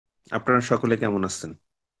আপনারা সকলে কেমন আছেন?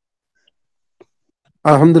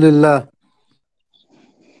 আলহামদুলিল্লাহ।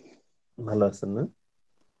 ভালো আছেন না?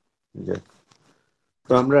 যাক।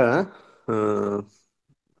 তো আমরা আহ,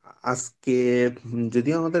 আজকে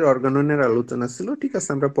যদিও আমাদের অর্গাননের আলোচনা ছিল, ঠিক আছে,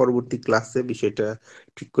 আমরা পরবর্তী ক্লাসে বিষয়টা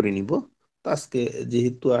ঠিক করে নিব। তো আজকে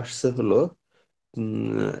যেহেতু আসছে হলো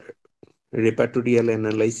রেপার্টোরিয়াল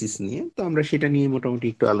অ্যানালাইসিস নিয়ে, তো আমরা সেটা নিয়ে মোটামুটি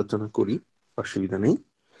একটু আলোচনা করি, অসুবিধা নেই।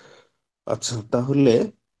 আচ্ছা, তাহলে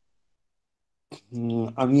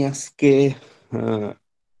আমি আজকে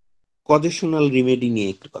কজেশনাল রিমেডি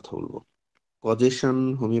নিয়ে একটু কথা বলবো। কজেশন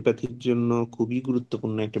হোমিওপ্যাথির জন্য খুবই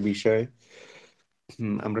গুরুত্বপূর্ণ একটা বিষয়।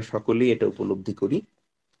 আমরা সকলেই এটা উপলব্ধি করি।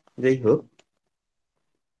 যাই হোক,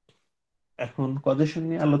 এখন কজেশন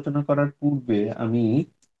নিয়ে আলোচনা করার পূর্বে আমি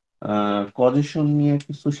কজেশন নিয়ে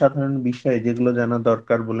কিছু সাধারণ বিষয় যেগুলো জানা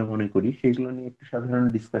দরকার বলে মনে করি সেগুলো নিয়ে একটু সাধারণ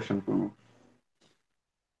ডিসকাশন করব।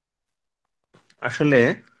 আসলে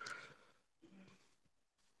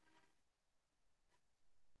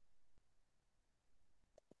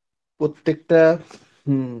প্রত্যেকটা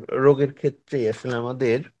হুম, রোগের ক্ষেত্রে আসলে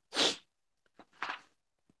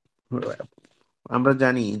আমরা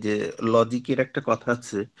জানি যে লজিকের একটা কথা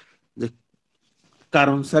আছে যে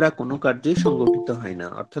কারণ ছাড়া কোনো কার্যই সংগঠিত হয় না,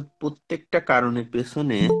 অর্থাৎ প্রত্যেকটা কারণের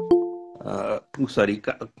পেছনে সরি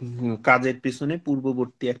কাজের পেছনে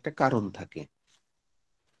পূর্ববর্তী একটা কারণ থাকে।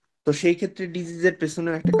 তো সেই ক্ষেত্রে ডিজিজের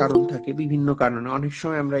পেছনেও একটা কারণ থাকে, বিভিন্ন কারণে অনেক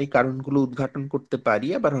সময় আমরা এই কারণগুলো উদ্ঘাটন করতে পারি,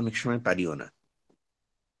 আবার অনেক সময় পারিও না।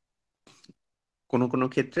 কোনো কোনো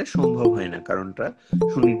ক্ষেত্রে সম্ভব হয় না কারণটা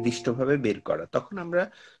সুনির্দিষ্টভাবে বের করা, তখন আমরা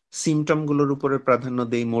সিমটম গুলোর উপরে প্রাধান্য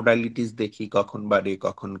দেই, মোডালিটিস দেখি কখন বাড়ে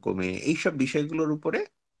কখন কমে, এইসব বিষয়গুলোর উপরে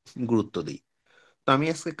গুরুত্ব দিই। তো আমি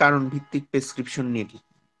আজকে কারণ ভিত্তিক প্রেসক্রিপশন নিয়ে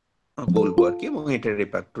বলবো আর কি, এবং এটা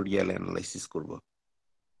রেপার্টোরিয়াল অ্যানালাইসিস করব।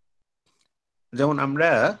 যেমন আমরা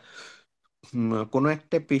কোনো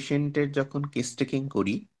একটা পেশেন্টের যখন কেস টেকিং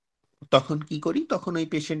করি, তখন কি করি, তখন ওই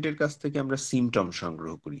পেশেন্টের কাছ থেকে আমরা সিমটম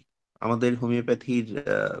সংগ্রহ করি। আমাদের হোমিওপ্যাথির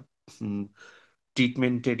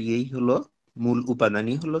ট্রিটমেন্টের এই হলো মূল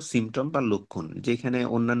উপাদানই হলো সিমটম বা লক্ষণ, যেখানে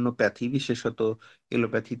অন্যান্য প্যাথি বিশেষত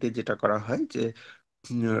এলোপ্যাথিতে যেটা করা হয় যে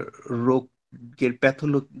উম, রোগের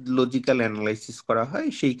প্যাথোলজিক্যাল অ্যানালাইসিস করা হয়,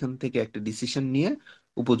 সেইখান থেকে একটা ডিসিশন নিয়ে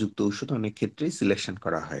উপযুক্ত ওষুধ অনেক ক্ষেত্রেই সিলেকশন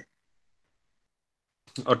করা হয়।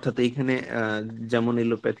 অর্থাৎ এইখানে যেমন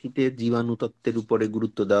এলোপ্যাথিতে জীবাণুতত্ত্বের উপরে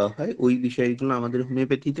গুরুত্ব দেওয়া হয়, ওই বিষয়গুলো আমাদের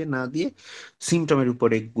হোমিওপ্যাথিতে না দিয়ে সিমটমের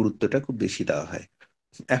উপরে গুরুত্বটা খুব বেশি দেওয়া হয়।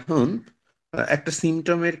 এখন একটা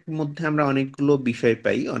সিমটমের মধ্যে আমরা অনেকগুলো বিষয়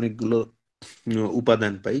পাই, অনেকগুলো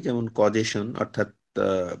উপাদান পাই, যেমন কজেশন অর্থাৎ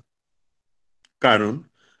আহ, কারণ,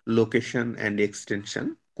 লোকেশন অ্যান্ড এক্সটেনশন,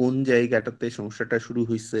 কোন জায়গাটাতে সমস্যাটা শুরু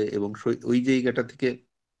হয়েছে এবং ওই জায়গাটা থেকে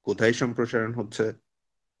কোথায় সম্প্রসারণ হচ্ছে,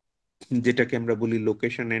 যেটাকে আমরা বলি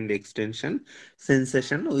লোকেশন এন্ড এক্সটেনশন।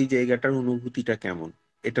 সেন্সেশন, ওই জায়গাটার অনুভূতিটা কেমন,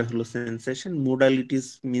 এটা হলো সেন্সেশন। মোডালিটিস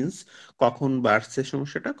মিন্স কখন বাড়ছে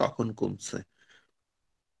সমস্যাটা, কখন কমছে,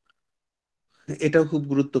 এটাও খুব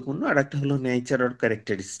গুরুত্বপূর্ণ। আর একটা হলো নেচার অর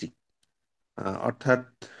ক্যারেক্টারিস্টিক, অর্থাৎ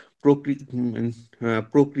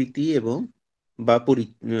প্রকৃতি এবং বা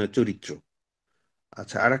চরিত্র।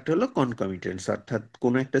 আচ্ছা, আর একটা হলো কনকমিটেন্স, অর্থাৎ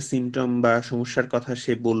কোনো একটা সিমটম বা সমস্যার কথা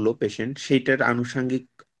সে বলল পেশেন্ট, সেইটার আনুষঙ্গিক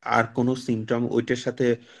আর কোনো সিমটম ওইটার সাথে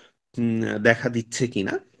উম, দেখা দিচ্ছে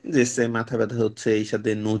কিনা। যে সে মাথা ব্যথা হচ্ছে, এই সাথে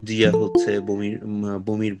নজিয়া হচ্ছে,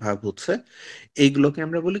 বমির ভাব হচ্ছে, এইগুলোকে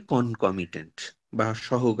আমরা বলি কনকমিটেন্ট বা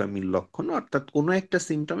সহগামী লক্ষণ, অর্থাৎ কোনো একটা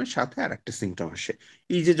সিমটমের সাথে আর একটা সিমটম আসে।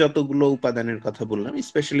 এই যে যতগুলো উপাদানের কথা বললাম,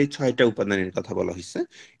 স্পেশালি 6টা উপাদানের কথা বলা হয়েছে,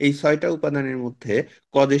 এই 6টা উপাদানের মধ্যে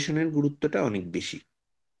কজেশনের গুরুত্বটা অনেক বেশি।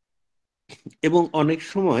 এবং অনেক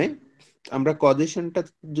সময় আমরা কজেশনটা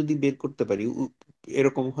যদি বের করতে পারি,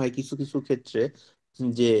 এরকম হয় কিছু কিছু ক্ষেত্রে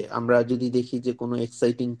যে আমরা যদি দেখি যে কোনো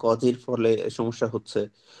এক্সাইটিং কজের ফলে সমস্যা হচ্ছে,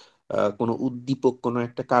 কোনো উদ্দীপক কোনো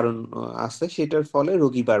একটা কারণ আছে, সেটার ফলে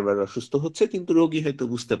রোগী বারবার অসুস্থ হচ্ছে, কিন্তু রোগী হয়তো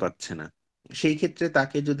বুঝতে পারছে না। সেই ক্ষেত্রে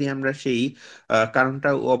তাকে যদি আমরা সেই কারণটা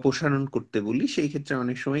অপসারণ করতে বলি, সেই ক্ষেত্রে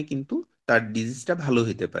অনেক সময় কিন্তু তার ডিজিজটা ভালো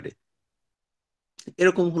হতে পারে।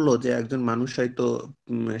 এরকম হলো যে একজন মানুষ হয়তো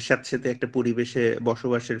স্যাঁতসেঁতে একটা পরিবেশে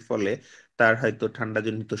বসবাসের ফলে তার হয়তো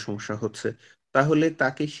ঠান্ডাজনিত সমস্যা হচ্ছে, তাহলে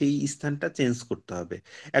তাকে সেই স্থানটা চেঞ্জ করতে হবে।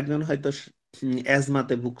 একজন হয়তো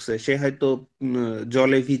অ্যাজমাতে ভুগছে, সে হয়তো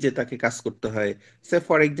জলে ভিজে তাকে কাজ করতে হয়। সে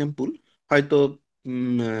ফর এক্সাম্পল, হয়তো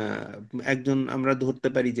একজন আমরা ধরতে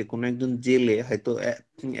পারি যে কোনো একজন জেলে হয়তো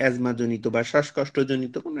অ্যাজমা জনিত বা শ্বাসকষ্ট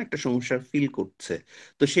জনিত কোনো একটা সমস্যা ফিল করছে।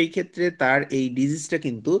 তো সেই ক্ষেত্রে তার এই ডিজিজটা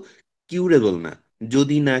কিন্তু কিউরেবল না,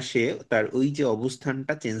 যদি না সে তার ওই যে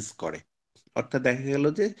অবস্থানটা চেঞ্জ করে। অর্থাৎ দেখা গেল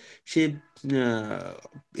যে সে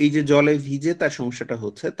এই যে জলে ভিজে তার সমস্যাটা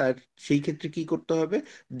হচ্ছে, তার সেই ক্ষেত্রে কি করতে হবে,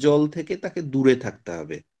 জল থেকে তাকে দূরে থাকতে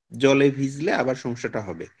হবে। জলে ভিজলে আবার সমস্যাটা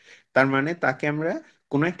হবে। তার মানে তাকে আমরা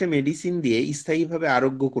কোনো একটা মেডিসিন দিয়ে স্থায়ীভাবে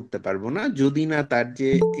আরোগ্য করতে পারবো না, যদি না তার যে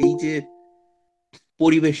এই যে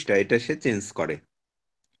পরিবেশটা এটা সে চেঞ্জ করে।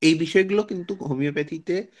 এই বিষয়গুলো কিন্তু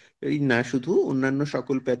হোমিওপ্যাথিতে এই না, শুধু অন্যান্য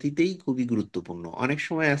সকল প্যাথিতেই খুবই গুরুত্বপূর্ণ। অনেক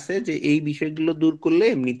সময় আছে যে এই বিষয়গুলো দূর করলে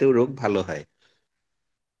এমনিতেও রোগ ভালো হয়।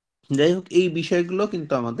 যাই হোক, এই বিষয়গুলো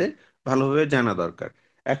কিন্তু আমাদের ভালোভাবে জানা দরকার।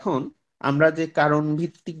 এখন আমরা যে কারণ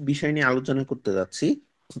ভিত্তিক বিষয় নিয়ে আলোচনা করতে যাচ্ছি,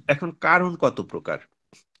 এখন কারণ কত প্রকার?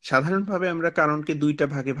 সাধারণভাবে আমরা কারণকে দুইটা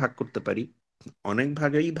ভাগে ভাগ করতে পারি, অনেক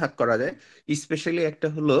ভাগেই ভাগ করা যায়। স্পেশালি একটা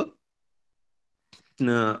হলো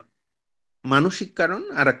আহ, মানসিক কারণ,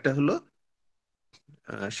 আর একটা হলো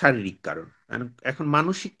শারীরিক কারণ। এখন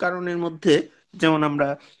মানসিক কারণের মধ্যে যেমন আমরা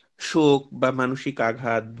শোক বা মানসিক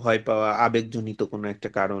আঘাত, ভয় পাওয়া, আবেগজনিত কোনো একটা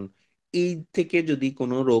কারণ, এই থেকে যদি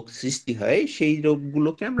কোনো রোগ সৃষ্টি হয়, সেই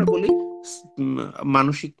রোগগুলোকে আমরা বলি উম,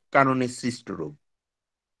 মানসিক কারণে সৃষ্ট রোগ।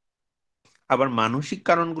 আবার মানসিক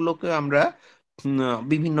কারণগুলোকে আমরা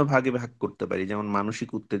বিভিন্ন ভাগে ভাগ করতে পারি, যেমন মানসিক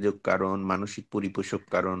উত্তেজক কারণ, মানসিক পরিপোষক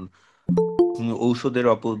কারণ, ঔষধের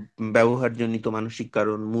ব্যবহারজনিত মানসিক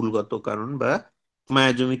কারণ, মূলগত কারণ বা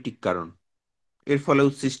মায়াজমিটিক কারণ, এর ফলেও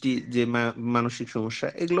সৃষ্টি যে মানসিক সমস্যা,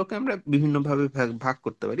 এগুলোকে আমরা বিভিন্ন ভাবে ভাগ ভাগ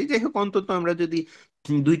করতে পারি। যাই হোক, অন্তত আমরা যদি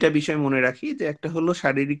দুইটা বিষয় মনে রাখি, যে একটা হলো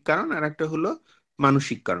শারীরিক কারণ আর একটা হলো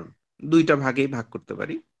মানসিক কারণ, দুইটা ভাগেই ভাগ করতে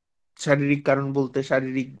পারি। শারীরিক কারণ বলতে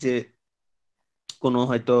শারীরিক যে কোনো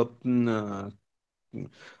হয়তো উম, আহ, উম,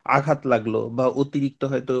 আঘাত লাগলো, বা অতিরিক্ত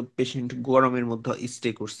হয়তো পেশেন্ট গরমের মধ্যে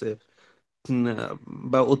স্টে করছে, উম, আহ,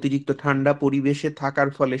 বা অতিরিক্ত ঠান্ডা পরিবেশে থাকার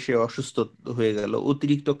ফলে সে অসুস্থ হয়ে গেল,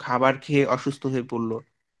 অতিরিক্ত খাবার খেয়ে অসুস্থ হয়ে পড়লো,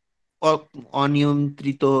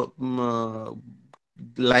 অনিয়ন্ত্রিত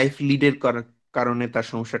লাইফ লিডের কারণে তার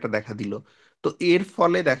সমস্যাটা দেখা দিল। তো এর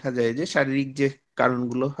ফলে দেখা যায় যে শারীরিক যে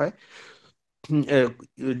কারণগুলো হয়,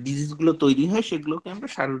 ডিজিজ গুলো তৈরি হয়, সেগুলোকে আমরা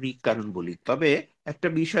শারীরিক কারণ বলি। তবে একটা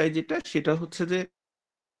বিষয় যেটা, সেটা হচ্ছে যে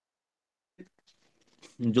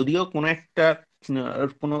যদিও কোনো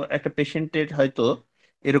একটা পেশেন্টের হয়তো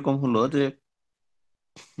এরকম হলো যে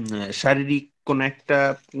শারীরিক কোন একটা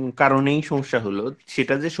কারণেই সমস্যা হলো,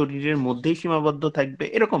 সেটা যে শরীরের মধ্যেই সীমাবদ্ধ থাকবে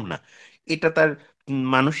এরকম না। এটা তার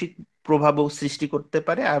মানসিক প্রভাবও সৃষ্টি করতে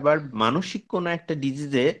পারে। আবার মানসিক কোন একটা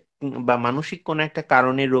ডিজিজে বা মানসিক কোন একটা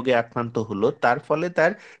কারণে রোগে আক্রান্ত হলো, তার ফলে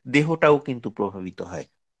তার দেহটাও কিন্তু প্রভাবিত হয়।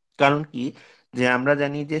 কারণ কি, যে আমরা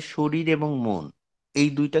জানি যে শরীর এবং মন, এই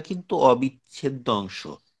দুইটা কিন্তু অবিচ্ছেদ্য অংশ।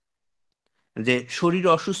 যে শরীর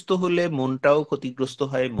অসুস্থ হলে মনটাও ক্ষতিগ্রস্ত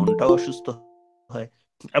হয়, মনটাও অসুস্থ হয়।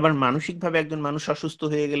 আবার মানসিক ভাবে একজন মানুষ অসুস্থ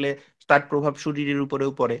হয়ে গেলে তার প্রভাব শরীরের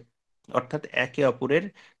উপরেও পড়ে। অর্থাৎ একে অপরের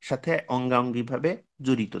সাথে অঙ্গাঙ্গি ভাবে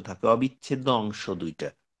জড়িত থাকে, অবিচ্ছেদ্য অংশ দুইটা।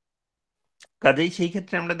 কাজেই সেই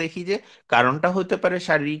ক্ষেত্রে আমরা দেখি যে কারণটা হতে পারে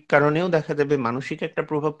শারীরিক কারণেও দেখা যাবে মানসিক একটা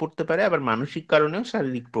প্রভাব পড়তে পারে, আবার মানসিক কারণেও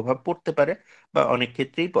শারীরিক প্রভাব পড়তে পারে, বা অনেক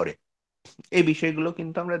ক্ষেত্রেই পড়ে। এই বিষয়গুলো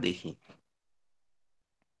কিন্তু আমরা দেখি।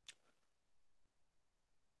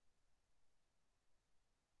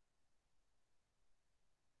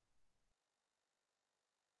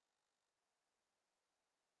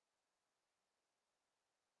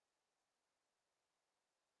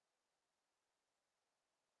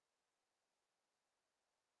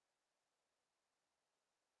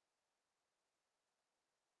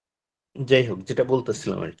 যাই হোক, যেটা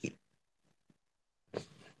বলতেছিলাম আর কি,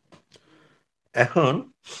 এখন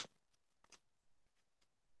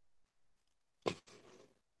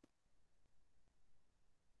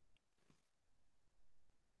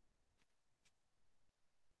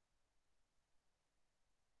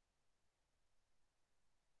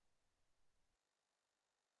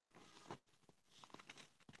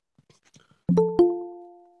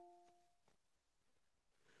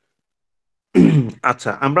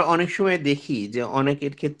আচ্ছা, আমরা অনেক সময় দেখি যে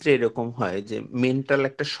অনেকের ক্ষেত্রে এরকম হয় যে মেন্টাল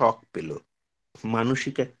একটা শক পেল,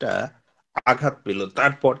 মানসিক একটা আঘাত পেল,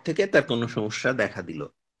 তারপর থেকে তার কোনো সমস্যা দেখা দিল।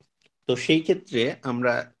 তো সেই ক্ষেত্রে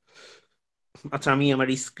আমরা, আচ্ছা আমি আমার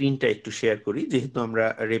স্ক্রিনটা একটু শেয়ার করি, যেহেতু আমরা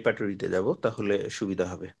রেপার্টরিতে যাব তাহলে সুবিধা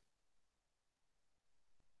হবে।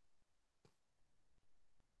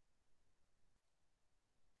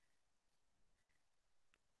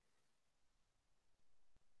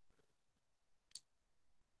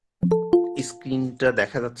 স্ক্রিনটা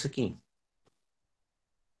দেখা যাচ্ছে কি?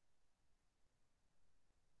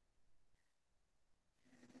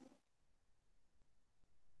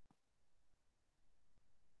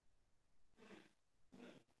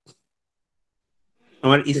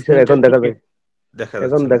 আমার জি স্যার, স্ক্রিনটা এখন কি দেখা যায়। দেখা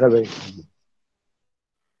এখন যাচ্ছে না? দেখা যায়।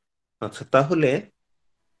 আচ্ছা, তাহলে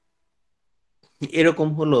এরকম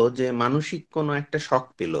হলো যে মানসিক কোনো একটা শক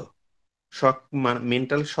পেল, শক,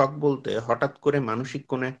 মেন্টাল শক বলতে হঠাৎ করে মানসিক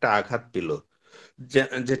কোনো একটা আঘাত পেল,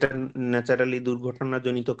 যেটা ন্যাচারালি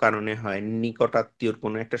দুর্ঘটনাজনিত কারণে হয়, নিকট আত্মীয়র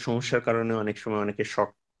কোনো একটা সমস্যার কারণে অনেক সময় অনেকে শক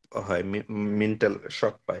হয়, মেন্টাল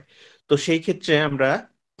শক পায়। তো সেই ক্ষেত্রে আমরা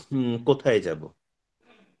কোথায় যাব?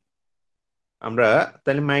 আমরা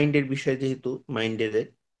তাহলে মাইন্ডের বিষয়, যেহেতু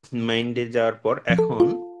মাইন্ডে যাওয়ার পর এখন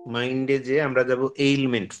মাইন্ডে যে আমরা যাব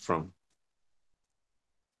এইলমেন্টস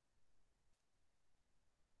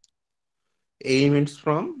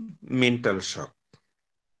ফ্রম মেন্টাল শক।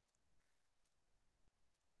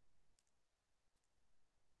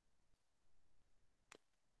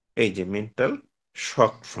 এই যে মেন্টাল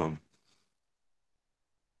শক ফ্রম,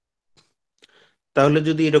 তাহলে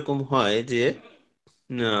যদি এরকম হয় যে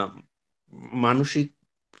আহ, মানসিক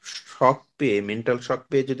শক পেয়ে, মেন্টাল শক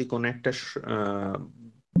পেয়ে যদি কোনো একটা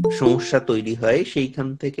সমস্যা তৈরি হয়, সেইখান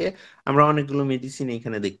থেকে আমরা অনেকগুলো মেডিসিন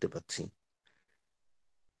এখানে দেখতে পাচ্ছি।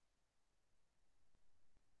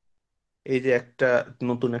 এই যে একটা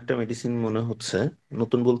নতুন একটা মেডিসিন মনে হচ্ছে,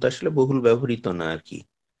 নতুন বলতে আসলে বহুল ব্যবহৃত না আর কি,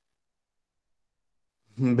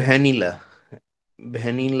 ভ্যানিলা,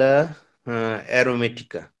 ভ্যানিলা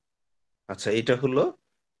অ্যারোমেটিকা। আচ্ছা, এটা হলো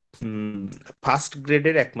ফার্স্ট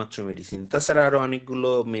গ্রেডের একমাত্র মেডিসিন। তাছাড়া আরো অনেকগুলো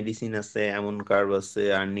মেডিসিন আছে, এমন কার্ভ আছে,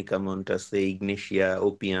 আর্নিকামন্ট আছে, Ignatia,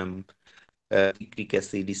 opium, citric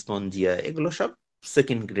acid, Spongia, এগুলো সব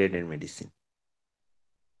সেকেন্ড গ্রেডের মেডিসিন।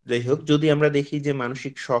 যাই হোক, যদি আমরা দেখি যে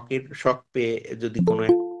মানসিক শক পেয়ে যদি কোনো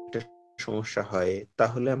একটা সমস্যা হয়,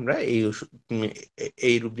 তাহলে আমরা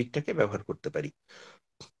এই রুব্রিকটাকে ব্যবহার করতে পারি।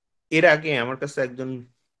 এর আগে আমার কাছে একজন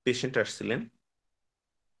পেশেন্ট আসছিলেন,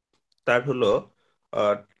 তার হলো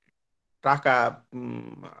আহ, টাকা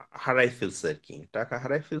হারাই ফেলছে আর কি। টাকা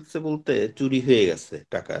হারাই ফেলছে বলতে চুরি হয়ে গেছে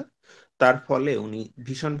টাকা। তার ফলে উনি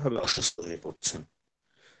ভীষণভাবে অসুস্থ হয়ে পড়ছেন।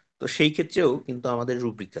 তো সেই ক্ষেত্রেও কিন্তু আমাদের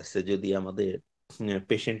রুব্রিক আছে, যদি আমাদের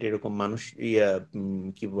পেশেন্ট এরকম মানুষ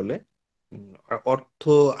কি বলে, উম, অর্থ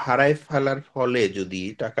হারায় ফেলার ফলে, যদি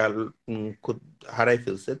টাকা হারাই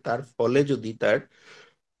ফেলছে, তার ফলে যদি তার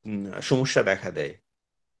উম, সমস্যা দেখা দেয়,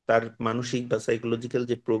 তার মানসিক বা সাইকোলজিক্যাল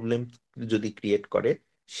যে প্রবলেম যদি ক্রিয়েট করে,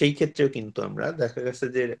 সেই ক্ষেত্রেও কিন্তু আমরা দেখা গেছে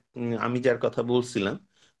যে আমি যার কথা বলছিলাম,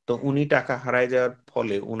 তো উনি টাকা হারায় যাওয়ার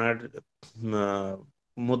ফলে ওনার আহ,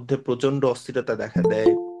 মধ্যে প্রচন্ড অস্থিরতা দেখা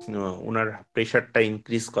দেয়, ওনার প্রেশারটা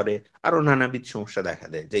ইনক্রিজ করে, আরো নানাবিধ সমস্যা দেখা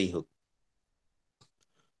দেয়। যাই হোক,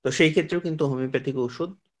 তো সেই ক্ষেত্রেও কিন্তু হোমিওপ্যাথিক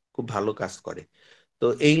ওষুধ খুব ভালো কাজ করে। তো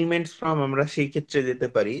এইলমেন্টস ফ্রম আমরা সেই ক্ষেত্রে যেতে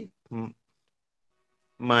পারি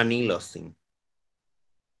মানি লসিং,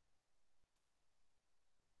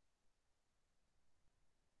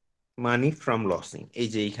 মানি ফ্রম লসিং, এই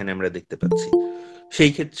যে এইখানে আমরা দেখতে পাচ্ছি।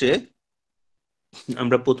 সেই ক্ষেত্রে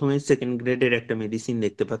আমরা প্রথমে সেকেন্ড গ্রেডের একটা মেডিসিন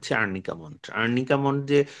দেখতে পাচ্ছি, আর্নিকামন্ট। আর্নিকামন্ট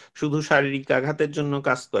যে শুধু শারীরিক আঘাতের জন্য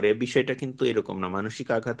কাজ করে, বিষয়টা কিন্তু এরকম না, মানসিক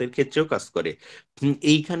আঘাতের ক্ষেত্রেও কাজ করে।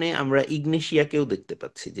 এইখানে আমরা ইগনেশিয়াকেও দেখতে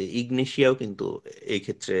পাচ্ছি, যে ইগনেশিয়াও কিন্তু এই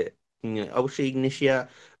ক্ষেত্রে অবশ্যই ইগনেশিয়া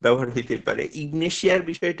ব্যবহার হইতে পারে। ইগনেশিয়ার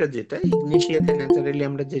বিষয়টা যেটা, ইগনেশিয়াতে ন্যাচারালি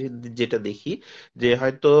আমরা যেটা দেখি, যে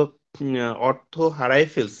হয়তো অর্থ হারায়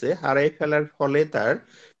ফেলছে, হারায় ফেলার ফলে তার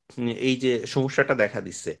এই যে সমস্যাটা দেখা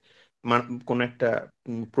দিচ্ছে, কোন একটা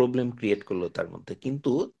প্রবলেম ক্রিয়েট করলো তার মধ্যে,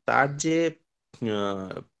 কিন্তু তার যে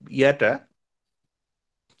আহ, ইয়াটা,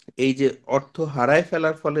 এই যে অর্থ হারায়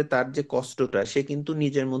ফেলার ফলে তার যে কষ্টটা, সে কিন্তু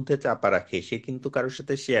নিজের মধ্যে চাপা রাখে, সে কিন্তু কারোর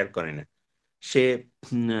সাথে শেয়ার করে না। সে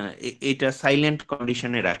এটা সাইলেন্ট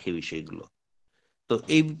কন্ডিশনে রাখে বিষয়গুলো। তো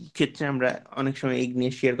এই ক্ষেত্রে আমরা অনেক সময়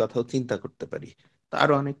ইগনেশিয়ার কথাও চিন্তা করতে পারি। তো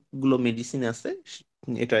আরো অনেকগুলো মেডিসিন আছে,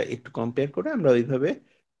 এটা একটু কম্পেয়ার করে আমরা ওইভাবে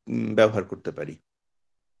ব্যবহার করতে পারি।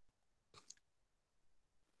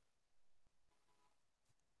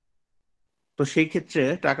 তো সেই ক্ষেত্রে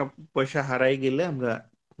টাকা পয়সা হারাই গেলে আমরা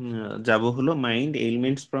যাব হলো mind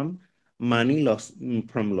elements from money loss,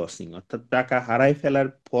 from losing, অর্থাৎ টাকা হারাই ফেলার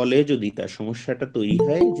ফলে যদি তার সমস্যাটা তৈরি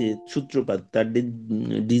হয়, যে সূত্রপাত তার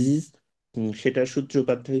ডিজিজ, সেটার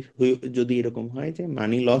সূত্রপাত যদি এরকম হয় যে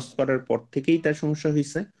মানি লস করার পর থেকেই তার সমস্যা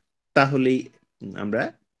হয়েছে, তাহলেই আমরা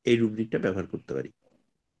এই রুব্রিকটা ব্যবহার করতে পারি।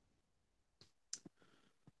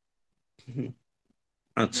 হুম,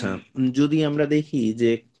 আচ্ছা, যদি আমরা দেখি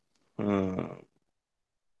যে আহ,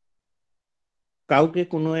 কাউকে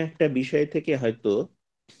কোনো একটা বিষয় থেকে হয়তো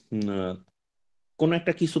কোনো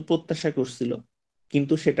একটা কিছু প্রত্যাশা করছিল,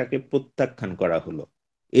 কিন্তু সেটাকে প্রত্যাখ্যান করা হলো,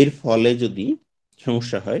 এর ফলে যদি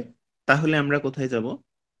সমস্যা হয়, তাহলে আমরা কোথায় যাব?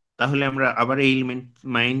 তাহলে আমরা আবার এইলমেন্ট,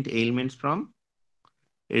 mind এইলমেন্টস from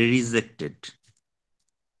rejected,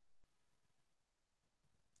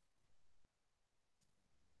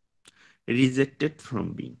 rejected from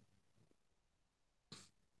being,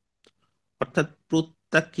 অর্থাৎ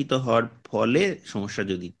প্রত্যাখ্যিত হওয়ার ফলে সমস্যা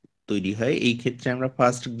যদি তৈরি হয়, এই ক্ষেত্রে আমরা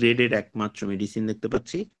ফার্স্ট গ্রেডের একমাত্র মেডিসিন দেখতে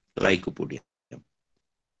পাচ্ছি, লাইকোপোডিয়া।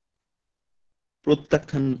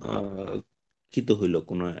 প্রত্যাখ্যান কৃত হইলো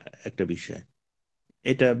কোনো একটা বিষয়।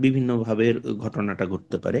 এটা বিভিন্ন ভাবে ঘটনাটা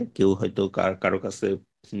ঘটতে পারে। কেউ হয়তো কারো কাছে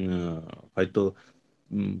হয়তো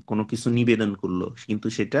কোনো কিছু নিবেদন করলো, কিন্তু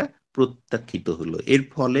সেটা প্রত্যাখ্যিত হলো। এর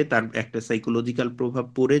ফলে তার একটা সাইকোলজিক্যাল প্রভাব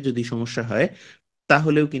পড়ে যদি সমস্যা হয়,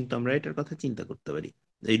 তাহলেও কিন্তু আমরা এটার কথা চিন্তা করতে পারি,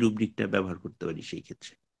 এই রুব্রিকটা ব্যবহার করতে পারি সেই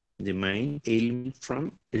ক্ষেত্রে, যে mind element from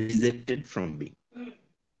rejected from being.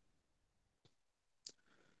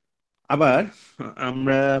 আবার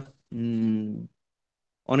আমরা উম,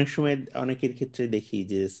 অনেক সময় অনেকের ক্ষেত্রে দেখি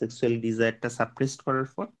যে সেক্সুয়াল ডিজায়ারটা সাপ্রেস করার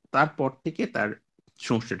পর তারপর থেকে তার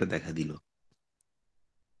সমস্যাটা দেখা দিল।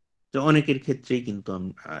 তো অনেকের ক্ষেত্রেই কিন্তু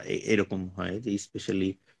এরকম হয় যে স্পেশালি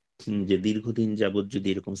যে দীর্ঘদিন যাবত যদি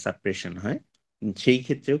এরকম সাপ্রেশন হয়, সেই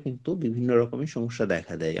ক্ষেত্রেও কিন্তু বিভিন্ন রকমের সমস্যা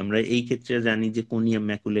দেখা দেয়। আমরা এই ক্ষেত্রে জানি যে কোনিয়াম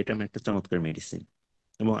ম্যাকুলেটাম একটা চমৎকার মেডিসিন,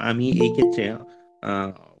 এবং আমি এই ক্ষেত্রে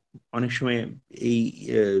আহ, অনেক সময় এই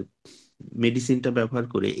মেডিসিনটা ব্যবহার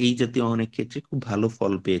করে এই জাতীয় অনেক ক্ষেত্রে খুব ভালো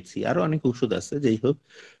ফল পেয়েছি। আরো অনেক ওষুধ আছে, যাই হোক।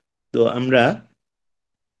 তো আমরা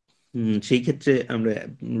সেই ক্ষেত্রে আমরা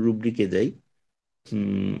রুব্রিকে যাই।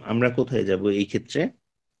 আমরা কোথায় যাব এই ক্ষেত্রে?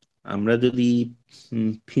 আমরা যদি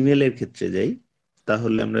ফিমেলের ক্ষেত্রে যাই,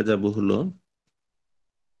 তাহলে আমরা যাব হলো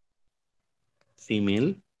female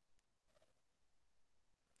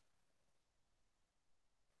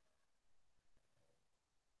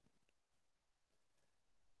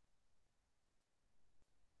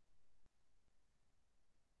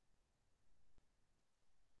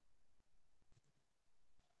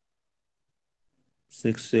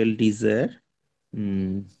sexual desire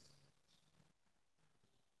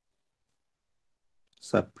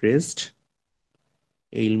suppressed,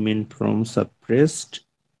 element from suppressed.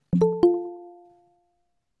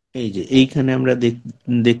 এই যে এইখানে আমরা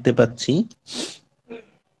দেখতে পাচ্ছি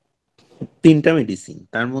তিনটা মেডিসিন।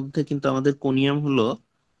 তার মধ্যে কিন্তু আমাদের কোনিয়াম হলো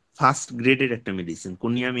ফার্স্ট গ্রেডের একটা মেডিসিন।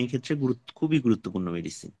 কোনিয়াম এই ক্ষেত্রে খুবই গুরুত্বপূর্ণ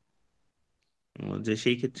মেডিসিন। যে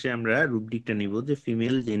সেই ক্ষেত্রে আমরা রুব্রিকটা নিব যে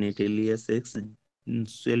female genitalia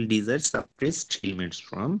sexual desire suppressed elements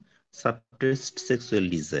from suppressed sexual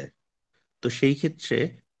desire. তো সেই ক্ষেত্রে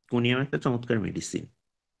কোনিয়াম একটা চমৎকার মেডিসিন।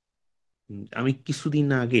 আমি কিছুদিন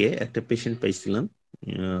আগে একটা পেশেন্ট পাইছিলাম।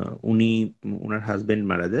 উনি, ওনার হাজবেন্ড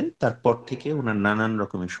মারা যায়, তারপর থেকে ওনার নানান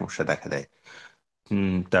রকমের সমস্যা দেখা দেয়।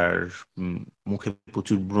 তার উম, মুখে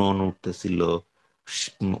প্রচুর ব্রণ উঠতেছিল,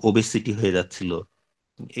 ওবেসিটি হয়ে যাচ্ছিল,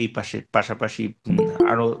 এই পাশাপাশি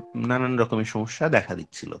আরো নানান রকমের সমস্যা দেখা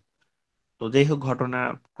দিচ্ছিল। তো যাই হোক,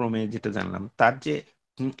 ঘটনাক্রমে যেটা জানলাম তার যে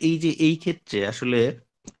এই যে এই ক্ষেত্রে আসলে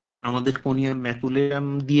আমাদের কোনিয়াম ম্যাকুলাম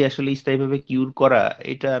দিয়ে আসলে স্থায়ীভাবে কিউর করা,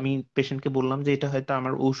 এটা আমি পেশেন্টকে বললাম যে এটা হয়তো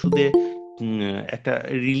আমার ঔষধে একটা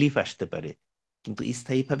রিলিফ আসতে পারে, কিন্তু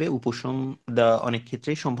স্থায়ীভাবে উপশম দেওয়া অনেক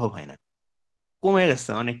ক্ষেত্রেই সম্ভব হয় না। কমে গেছে,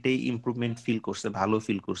 অনেকটাই ইমপ্রুভমেন্ট ফিল করছে, ভালো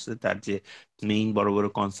ফিল করছে, তার যে মেইন বড় বড়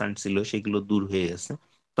কনসার্ন ছিল সেগুলো দূর হয়ে গেছে।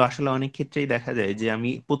 তো আসলে অনেক ক্ষেত্রেই দেখা যায় যে আমি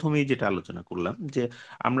প্রথমেই যেটা আলোচনা করলাম, যে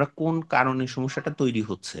আমরা কোন কারণে সমস্যাটা তৈরি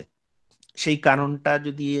হচ্ছে, সেই কারণটা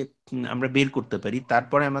যদি আমরা বের করতে পারি,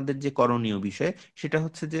 তারপরে আমাদের যে করণীয় বিষয় সেটা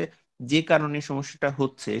হচ্ছে যে যে কারণে সমস্যাটা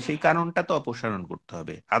হচ্ছে সেই কারণটা তো অপসারণ করতে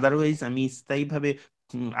হবে। আদারওয়াইজ আমি স্থায়ীভাবে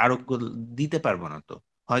আরোগ্য দিতে পারবো না। তো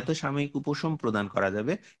হয়তো সাময়িক উপশম প্রদান করা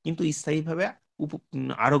যাবে, কিন্তু স্থায়ীভাবে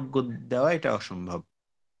আরোগ্য দেওয়া এটা অসম্ভব।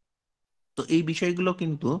 তো এই বিষয়গুলো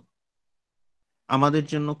কিন্তু আমাদের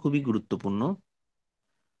জন্য খুবই গুরুত্বপূর্ণ।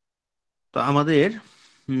 তো আমাদের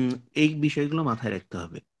হুম এই বিষয়গুলো মাথায় রাখতে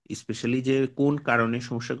হবে, স্পেশালি যে কোন কারণে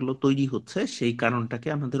সমস্যাগুলো তৈরি হচ্ছে সেই কারণটাকে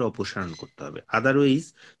আমাদের অপসারণ করতে হবে। আদারওয়াইজ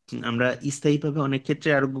আমরা স্থায়ীভাবে অনেক ক্ষেত্রে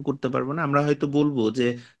আরোগ্য করতে পারবো না। আমরা হয়তো বলবো যে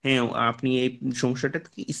হ্যাঁ, আপনি এই সমস্যাটা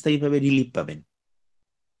থেকে স্থায়ীভাবে রিলিফ পাবেন।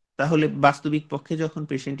 তাহলে বাস্তবিক পক্ষে যখন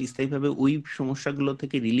পেশেন্ট স্থায়ীভাবে ওই সমস্যাগুলো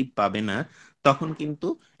থেকে রিলিফ পাবে না, তখন কিন্তু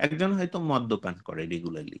একজন হয়তো মদ্যপান করে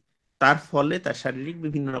রেগুলারলি, তার ফলে তার শারীরিক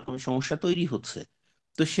বিভিন্ন রকমের সমস্যা তৈরি হচ্ছে।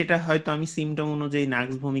 তো সেটা হয়তো আমি সিমটম অনুযায়ী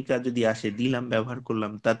নাক্স ভূমিকা যদি আসে দিলাম, ব্যবহার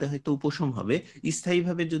করলাম, তাতে হয়তো উপশম হবে।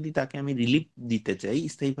 স্থায়ীভাবে যদি তাকে আমি রিলিফ দিতে চাই,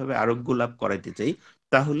 স্থায়ীভাবে আরোগ্য লাভ করাইতে চাই,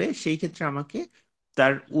 তাহলে সেই ক্ষেত্রে আমাকে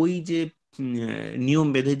তার ওই যে নিয়ম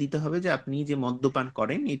বেঁধে দিতে হবে যে আপনি যে মদ্যপান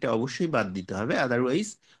করেন এটা অবশ্যই বাদ দিতে হবে, আদারওয়াইজ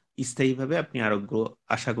স্থায়ীভাবে আপনি আরোগ্য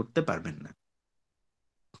আশা করতে পারবেন না।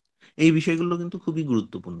 এই বিষয়গুলো কিন্তু খুবই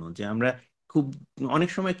গুরুত্বপূর্ণ, যে আমরা খুব অনেক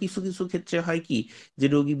সময় কিছু কিছু ক্ষেত্রে হয় কি, যে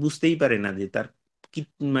রোগী বুঝতেই পারে না যে তার কি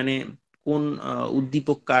মানে কোন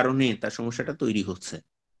উদ্দীপক কারণে তার সমস্যাটা তৈরি হচ্ছে।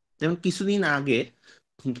 যেমন কিছুদিন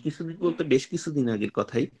বলতে বেশ কিছুদিন আগের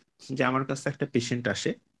কথাই, যে আমার কাছে একটা পেশেন্ট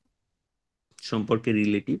আসে, সম্পর্কে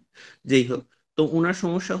রিলেটিভ, যেই হোক। তো ওনার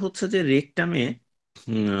সমস্যা হচ্ছে যে রেকটামে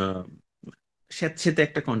স্যাঁতসেঁতে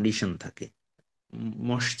একটা কন্ডিশন থাকে,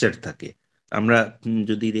 মশ্চার থাকে। আমরা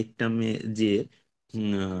যদি রেকটামে যে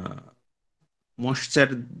ময়শ্চার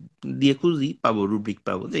দিয়ে খুঁজি, পাবো রুব্রিক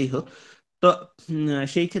পাবো, যাই হোক। তো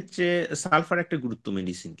সেই ক্ষেত্রে সালফার একটা গুরুত্ব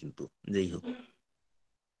মেডিসিন কিন্তু, যাই হোক।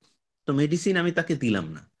 তো মেডিসিন আমি তাকে দিলাম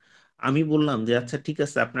না। আমি বললাম যে আচ্ছা ঠিক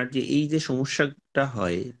আছে, আপনার যে এই যে সমস্যাটা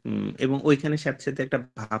হয়, এবং ওইখানে সাথে সাথে একটা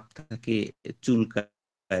ভাব থাকে,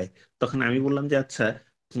 চুলকায়। তখন আমি বললাম যে আচ্ছা,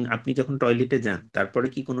 আপনি যখন টয়লেটে যান তারপরে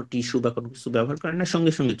কি কোনো টিস্যু বা কোনো কিছু ব্যবহার করেন, না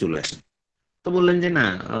সঙ্গে সঙ্গে চলে আসেন? তো বললেন যে না,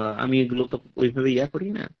 আমি এগুলো তো ওইভাবে ইয়া করি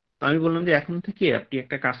না। তো আমি বললাম যে এখন থেকে আপনি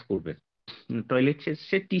একটা কাজ করবেন, টয়লেট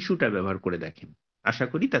শেষে টিস্যুটা ব্যবহার করে দেখেন, আশা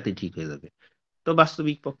করি তাতে ঠিক হয়ে যাবে। তো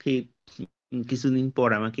বাস্তবিক পক্ষে কিছুদিন পর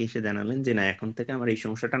আমাকে এসে জানালেন যে না, এখন থেকে আমার এই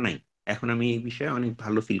সমস্যাটা নাই, এখন আমি এই বিষয়ে অনেক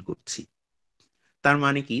ভালো ফিল করছি। তার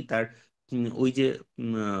মানে কি, তার ওই যে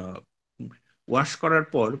ওয়াশ করার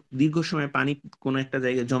পর দীর্ঘ সময় পানি কোনো একটা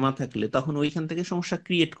জায়গায় জমা থাকলে তখন ওইখান থেকে সমস্যা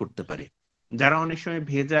ক্রিয়েট করতে পারে। যারা অনেক সময়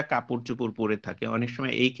ভেজা কাপড় চোপড় পরে থাকে, অনেক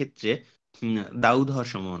সময় এই ক্ষেত্রে দাউদ হওয়ার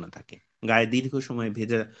সম্ভাবনা থাকে। গায়ে দীর্ঘ সময়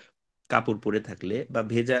ভেজা কাপড় পরে থাকলে বা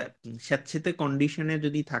ভেজা স্যাঁতসেঁতে কন্ডিশনে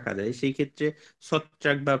যদি থাকা যায়, সেই ক্ষেত্রে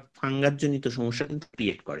ছত্রাক বা ফাঙ্গাস জনিত সমস্যা কিন্তু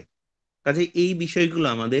ক্রিয়েট করে। কাজে এই বিষয়গুলো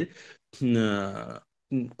আমাদের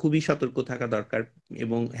খুবই সতর্ক থাকা দরকার।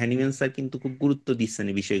 এবং হ্যানিম্যান স্যার কিন্তু খুব গুরুত্ব দিচ্ছেন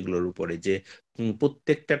এই বিষয়গুলোর উপরে, যে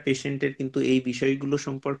প্রত্যেকটা পেশেন্টের কিন্তু এই বিষয়গুলো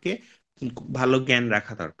সম্পর্কে খুব ভালো জ্ঞান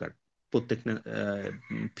রাখা দরকার, প্রত্যেকটা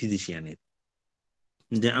ফিজিশিয়ানের,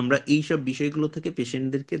 যে আমরা এই সব বিষয়গুলো থেকে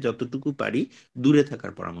পেশেন্টদেরকে যতটুকু পারি দূরে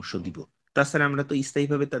থাকার পরামর্শ দিব। তাছাড়া আমরা তো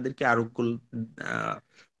স্থায়ীভাবে তাদেরকে আরোগ্য আহ,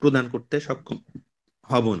 প্রদান করতে সক্ষম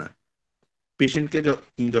হব না। পেশেন্টকে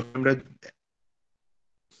যখন আমরা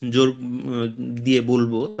জোর দিয়ে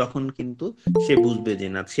বলবো, তখন কিন্তু সে বুঝবে যে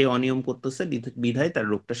না, সে অনিয়ম করতেছে, বিধায় তার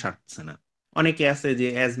রোগটা সারছে না। অনেকে আছে যে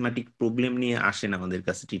অ্যাজমাটিক প্রবলেম নিয়ে আসেন আমাদের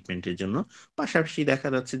কাছে ট্রিটমেন্টের জন্য, পাশাপাশি দেখা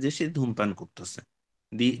যাচ্ছে যে সে ধূমপান করতেছে,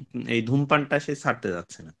 এই ধূমপানটা সে ছাড়তে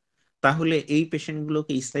যাচ্ছে না। তাহলে এই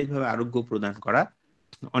পেশেন্টগুলোকে স্থায়ীভাবে আরোগ্য প্রদান করা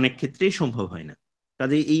অনেক ক্ষেত্রেই সম্ভব হয় না।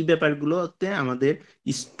 কাজে এই ব্যাপারগুলোতে আমাদের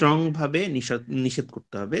স্ট্রং ভাবে নিষেধ নিষেধ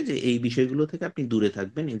করতে হবে যে এই বিষয়গুলো থেকে আপনি দূরে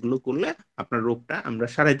থাকবেন, এগুলো করলে আপনার রোগটা আমরা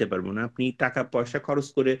সারাইতে পারবো না। আপনি টাকা পয়সা খরচ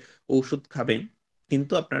করে ঔষধ খাবেন,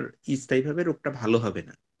 কিন্তু আপনার স্থায়ীভাবে রোগটা ভালো হবে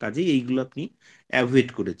না। কাজেই এইগুলো আপনি অ্যাভয়েড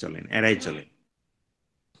করে চলেন, এড়াই চলেন।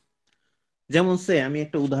 যেমন আমি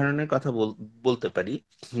একটা উদাহরণের কথা বলতে পারি,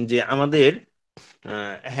 যে আমাদের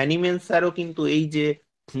হ্যানিম্যান স্যারও কিন্তু এই যে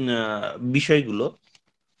বিষয়গুলো,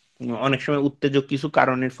 অনেক সময় উত্তেজক কিছু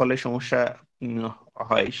কারণের ফলে সমস্যা উম,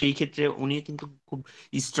 হয়, সেই ক্ষেত্রে উনি কিন্তু খুব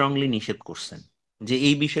স্ট্রংলি নিষেধ করছেন যে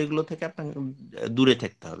এই বিষয়গুলো থেকে আপনাকে দূরে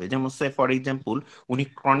থাকতে হবে। যেমন ফর এক্সাম্পল, উনি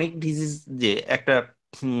ক্রনিক ডিজিজ যে একটা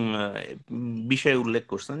বিষয় উল্লেখ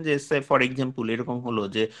করছেন, যে ফর এক্সাম্পল এরকম হলো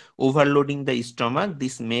যে overloading the stomach,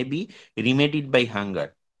 this may be রিমেডিড by hunger.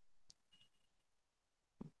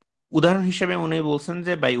 উদাহরণ হিসেবে উনি বলছেন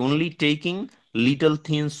যে by only taking little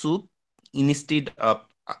thin soup instead of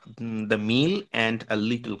the mill and a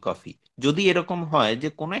little coffee. যদি এরকম হয় যে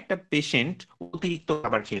কোনো একটা পেশেন্ট অতিরিক্ত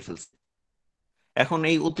খাবার খেয়ে ফেলছে, এখন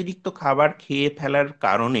এই অতিরিক্ত খাবার খেয়ে ফেলার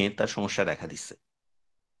কারণে তার সমস্যা দেখা দিচ্ছে,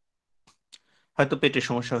 হয়তো পেটের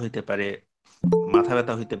সমস্যা হইতে পারে, মাথা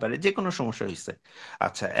ব্যথা হইতে পারে, যে কোনো সমস্যা হইছে।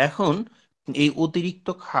 আচ্ছা, এখন এই অতিরিক্ত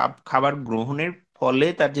খাবার গ্রহণের ফলে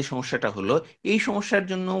তার যে সমস্যাটা হলো, এই সমস্যার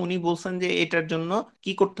জন্য উনি বলছেন যে এটার জন্য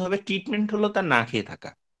কি করতে হবে, ট্রিটমেন্ট হলো তার না খেয়ে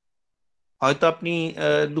থাকা। হয়তো আপনি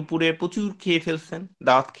দুপুরে প্রচুর খেয়ে ফেলছেন,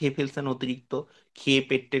 দাওয়াত খেয়ে ফেলছেন, অতিরিক্ত খেয়ে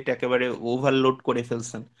পেট টেট একেবারে ওভারলোড করে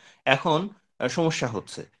ফেলছেন। এখন সমস্যা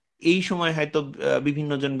হচ্ছে, এই সময় হয়তো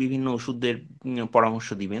বিভিন্ন জন বিভিন্ন ওষুধের পরামর্শ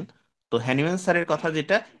দিবেন। তো হ্যানিম্যান স্যারের কথা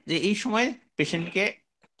যেটা, যে এই সময় পেশেন্টকে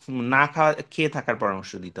না খাওয়া খেয়ে থাকার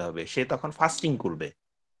পরামর্শ দিতে হবে, সে তখন ফাস্টিং করবে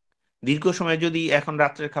দীর্ঘ সময়। যদি এখন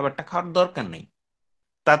রাত্রের খাবারটা খাওয়ার দরকার নেই,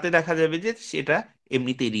 তাতে দেখা যাবে যে সেটা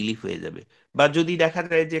এমনিতেই রিলিফ হয়ে যাবে। বা যদি দেখা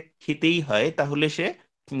যায় যে খেতেই হয়, তাহলে সে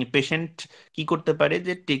পেশেন্ট কি করতে পারে,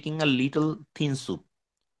 যে taking a little thin soup,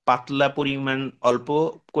 পাতলা পরিমাণ অল্প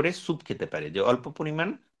করে স্যুপ খেতে পারে, যে অল্প পরিমাণ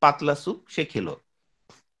পাতলা স্যুপ সে খেলো,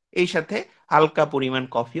 এই সাথে হালকা পরিমাণ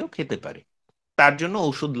কফিও খেতে পারে। তার জন্য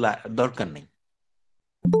ওষুধ দরকার নেই।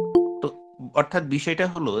 তো অর্থাৎ বিষয়টা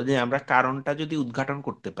হলো যে আমরা কারণটা যদি উদ্ঘাটন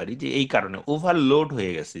করতে পারি, যে এই কারণে ওভারলোড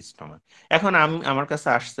হয়ে গেছে স্টমাক। এখন আমি, আমার কাছে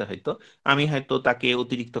আসছে হয়তো, আমি হয়তো তাকে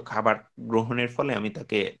অতিরিক্ত খাবার গ্রহণের ফলে আমি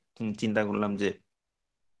তাকে চিন্তা করলাম যে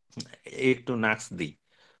একটু নাটস দিই।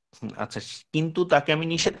 আচ্ছা, কিন্তু তাকে আমি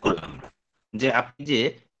নিষেধ করলাম না যে আপনি যে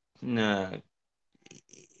আহ,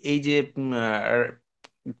 এই যে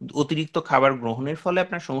অতিরিক্ত খাবার গ্রহণের ফলে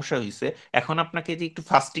আপনার সমস্যা হয়েছে, এখন আপনাকে যে একটু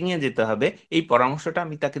ফাস্টিং এ যেতে হবে, এই পরামর্শটা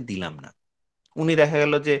আমি তাকে দিলাম না। উনি দেখা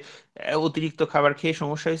গেল যে অতিরিক্ত খাবার খেয়ে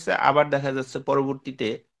সমস্যা হয়েছে, আবার দেখা যাচ্ছে পরবর্তীতে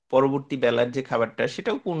পরবর্তী বেলার যে খাবারটা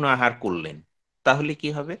সেটাও পূর্ণ আহার করলেন। তাহলে কি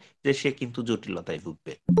হবে, যে সে কিন্তু জটিলতায়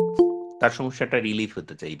ভুগবে। তার সমস্যাটা রিলিফ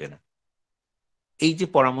হতে চাইবে না। এই যে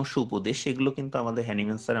পরামর্শ উপদেশ, সেগুলো কিন্তু আমাদের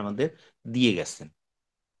হ্যানিম্যান স্যার আমাদের দিয়ে গেছেন।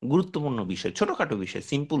 গুরুত্বপূর্ণ বিষয়, ছোটখাটো বিষয়,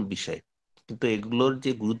 সিম্পল বিষয়, কিন্তু এগুলোর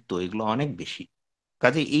যে গুরুত্ব এগুলো অনেক বেশি।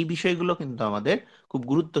 কাজে এই বিষয়গুলো কিন্তু আমাদের খুব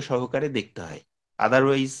গুরুত্ব সহকারে দেখতে হয়।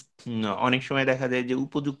 আদারওয়াইজ অনেক সময় দেখা যায় যে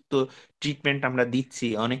উপযুক্ত ট্রিটমেন্ট আমরা দিচ্ছি,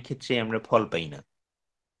 অনেক ক্ষেত্রে আমরা ফল পাই না।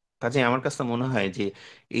 কাজে আমার কাছে মনে হয় যে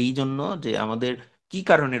এই জন্য যে আমাদের কি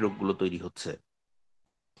কারণে রোগগুলো তৈরি হচ্ছে,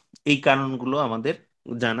 এই কারণগুলো আমাদের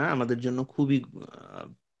জানা আমাদের জন্য খুবই আহ,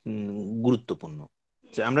 গুরুত্বপূর্ণ।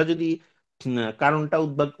 যে আমরা যদি কারণটা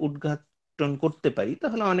উদ্ঘাটন করতে পারি,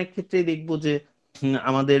 তাহলে অনেক ক্ষেত্রেই দেখবো যে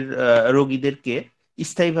আমাদের রোগীদেরকে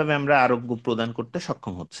স্থায়ীভাবে আমরা আরোগ্য প্রদান করতে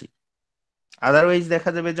সক্ষম হচ্ছি। আদারওয়াইজ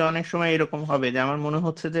দেখা যাবে যে অনেক সময় এরকম হবে যে আমার মনে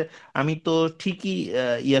হচ্ছে যে আমি তো ঠিকই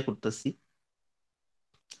ইয়া করতেছি,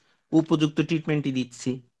 উপযুক্ত ট্রিটমেন্টই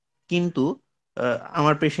দিচ্ছি, কিন্তু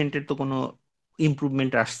আমার পেশেন্টের তো কোনো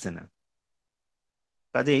ইমপ্রুভমেন্ট আসছে না।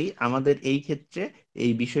 কাজেই আমাদের এই ক্ষেত্রে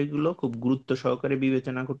এই বিষয়গুলো খুব গুরুত্ব সহকারে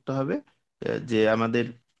বিবেচনা করতে হবে। যে আমাদের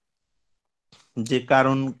যে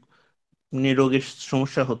কারণ নিয়ে রোগের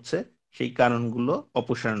সমস্যা হচ্ছে, সেই কারণগুলো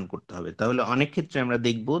অপসারণ করতে হবে। তাহলে অনেক ক্ষেত্রে আমরা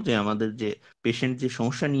দেখব যে আমাদের যে পেশেন্ট যে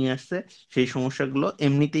সমস্যা নিয়ে আসছে, সেই সমস্যাগুলো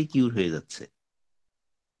এমনিতেই কিউর হয়ে যাচ্ছে,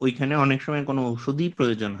 ওইখানে অনেক সময় কোনো ওষুধই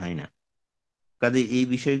প্রয়োজন হয় না। কাজে এই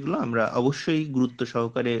বিষয়গুলো আমরা অবশ্যই গুরুত্ব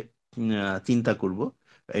সহকারে চিন্তা করব।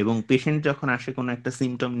 এবং পেশেন্ট যখন আসে, কোনো একটা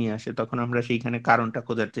সিমটম নিয়ে আসে, তখন আমরা সেইখানে কারণটা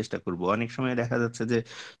খোঁজার চেষ্টা করব। অনেক সময় দেখা যাচ্ছে যে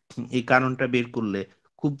এই কারণটা বের করলে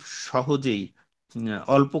খুব সহজেই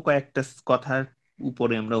অল্প কয়েকটা কথার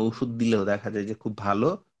উপরে আমরা ওষুধ দিলেও দেখা যায় যে খুব ভালো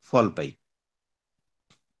ফল পাই।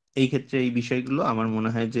 এই ক্ষেত্রে এই বিষয়গুলো আমার মনে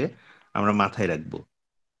হয় যে আমরা মাথায় রাখবো।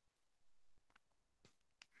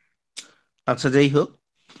 আচ্ছা, যাই হোক,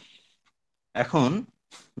 এখন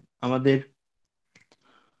আমাদের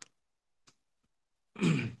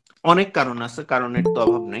অনেক কারণ আছে, কারণের তো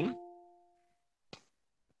অভাব নেই।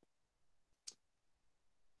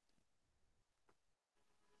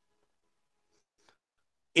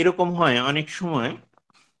 এরকম হয় অনেক সময়,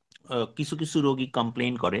 কিছু কিছু রোগী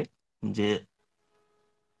কমপ্লেইন করে যে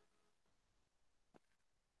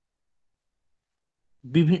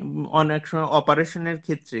অনেক সময় অপারেশনের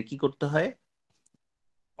ক্ষেত্রে কি করতে হয়,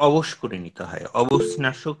 অবশ করে নিতে হয়,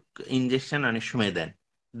 অবশনাশক ইনজেকশন অনেক সময় দেন।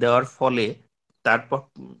 দেওয়ার ফলে তারপর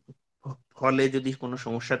ফলে যদি কোনো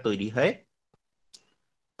সমস্যা তৈরি হয়,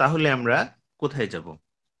 তাহলে আমরা কোথায় যাব?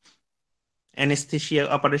 অ্যানেস্থেশিয়া,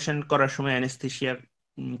 অপারেশন করার সময় অ্যানেস্থেশিয়া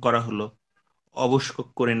করা হলো, অবশ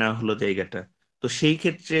করে নেওয়া হলো জায়গাটা। তো সেই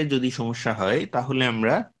ক্ষেত্রে যদি সমস্যা হয়, তাহলে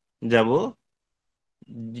আমরা যাব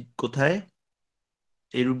কোথায়?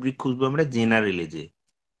 এই রুব্রিক খুঁজবো আমরা জেনারেলে যে,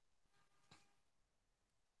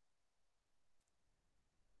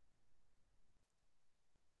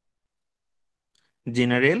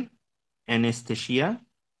 জেনারেল অ্যানেস্থেশিয়া।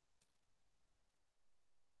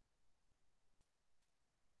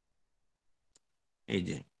 এই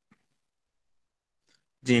যে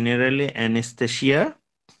জেনারেলে অ্যানেস্থেশিয়া,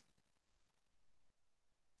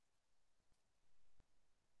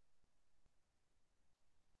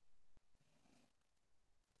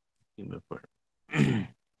 কি ব্যাপার,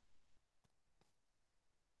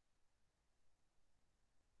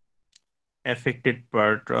 অ্যাফেক্টেড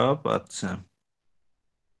পার্ট অফ, আচ্ছা,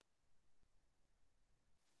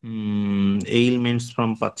 এইলমেন্টস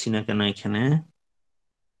ফ্রম পাচ্ছি না কেন এখানে?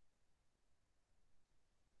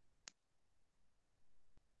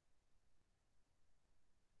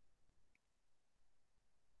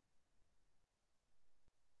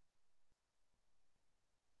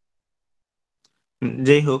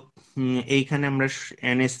 যাই হোক, এইখানে আমরা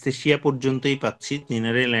অ্যানেস্থেশিয়া পর্যন্তই পাচ্ছি,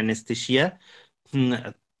 জেনারেল অ্যানেস্থেশিয়া।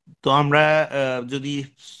 তো আমরা যদি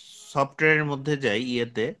সফটওয়্যারের মধ্যে যাই,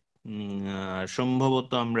 ইয়েতে সম্ভবত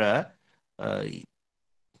আমরা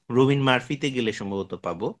রবিন মার্ফিতে গেলে সম্ভবত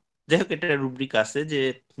পাবো। যাই হোক, এটা রুব্রিক আছে যে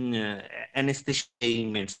অ্যানেস্থেশিয়া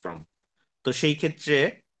এইলমেন্টস ফ্রম। তো সেই ক্ষেত্রে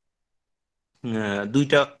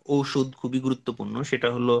দুইটা ঔষধ খুবই গুরুত্বপূর্ণ। সেটা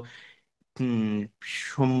হলো উম,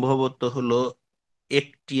 সম্ভবত হলো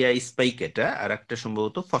একটিয়া স্পাইকেটা, আর একটা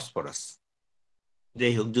সম্ভবত ফসফরাস।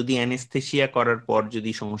 যাই হোক, যদি অ্যানেস্থেশিয়া করার পর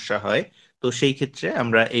যদি সমস্যা হয়, তো সেই ক্ষেত্রে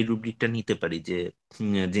আমরা এই রুব্রিকটা নিতে পারি যে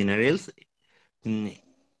জেনারেলস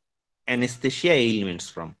অ্যানেস্থেশিয়া এইলমেন্টস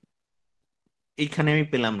ফ্রম। এইখানে আমি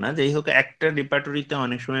পেলাম না। যাই হোক, একটা রেপার্টরিতে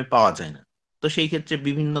অনেক সময় পাওয়া যায় না। তো সেই ক্ষেত্রে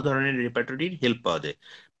বিভিন্ন ধরনের রেপার্টরির হেল্প পাওয়া যায়।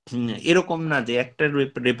 এরকম না যে একটা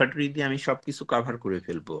রেপার্টরি দিয়ে আমি সবকিছু কাভার করে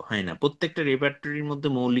ফেলবো, হয় না। প্রত্যেকটা রেপার্টরির মধ্যে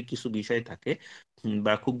মৌলিক কিছু বিষয় থাকে,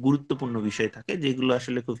 বা খুব গুরুত্বপূর্ণ বিষয় থাকে, যেগুলো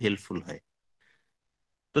আসলে খুব হেল্পফুল হয়।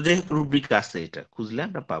 তো যাই হোক, রুব্রিক আছে, এটা খুঁজলে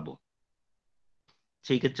আমরা পাবো।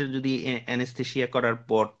 সেই ক্ষেত্রে যদি অ্যানেস্থেসিয়া করার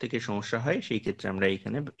পর থেকে সমস্যা হয়, সেই ক্ষেত্রে আমরা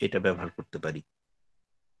এখানে এটা ব্যবহার করতে পারি।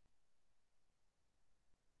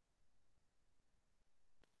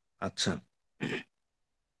 আচ্ছা,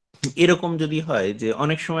 এরকম যদি হয় যে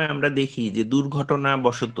অনেক সময় আমরা দেখি যে দুর্ঘটনা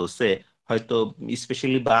বশত সে হয়তো,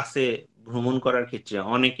 স্পেশালি বাসে ভ্রমণ করার ক্ষেত্রে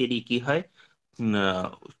অনেকেরই কি হয়, উম, আহ,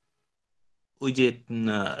 ওই যে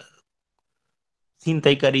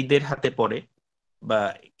ছিনতাইকারীদের হাতে পড়ে বা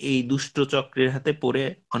এই দুষ্ট চক্রের হাতে পড়ে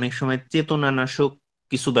অনেক সময় চেতনানাশক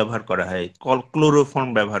কিছু ব্যবহার করা হয়, ক্লোরোফর্ম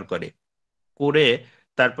ব্যবহার করে করে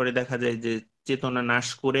তারপরে দেখা যায় যে চেতনা নাশ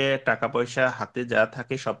করে টাকা পয়সা হাতে যা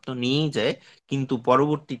থাকে সব তো নিয়েই যায়, কিন্তু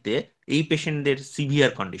পরবর্তীতে এই পেশেন্টদের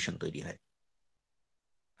সিভিয়ার কন্ডিশন তৈরি হয়।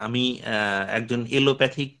 আমি একজন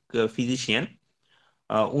এলোপ্যাথিক ফিজিশিয়ান,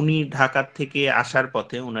 উনি ঢাকা থেকে আসার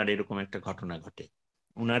পথে ওনার এরকম একটা ঘটনা ঘটে।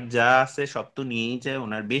 ওনার যা আছে সব তো নিয়েই যায়,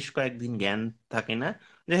 ওনার বেশ কয়েকদিন জ্ঞান থাকে না।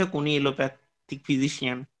 যাই হোক, উনি এলোপ্যাথিক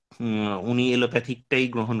ফিজিশিয়ান, উনি এলোপ্যাথিকটাই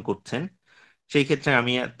গ্রহণ করছেন। সেই ক্ষেত্রে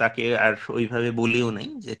আমি তাকে আর ওইভাবে বলিও নাই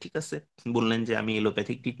যে ঠিক আছে, বললেন যে আমি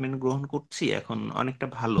এলোপ্যাথিক ট্রিটমেন্ট গ্রহণ করছি, এখন অনেকটা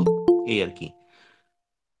ভালো, এই আর কি।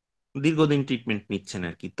 দীর্ঘদিন ট্রিটমেন্ট নিচ্ছেন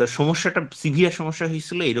আর কি। তার সমস্যাটা সিভিয়ার সমস্যা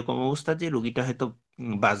হয়েছিল, এরকম অবস্থা যে রোগীটা হয়তো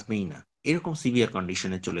বাঁচবেই না, এরকম সিভিয়ার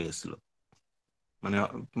কন্ডিশনে চলে গেছিল, মানে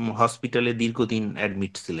হসপিটালে দীর্ঘদিন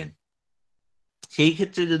অ্যাডমিট ছিলেন। সেই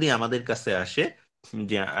ক্ষেত্রে যদি আমাদের কাছে আসে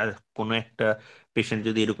যে আর কোনো একটা পেশেন্ট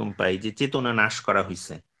যদি এরকম পাই যে চেতনা নাশ করা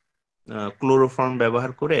হয়েছে, ক্লোরোফর্ম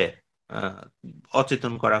ব্যবহার করে আহ,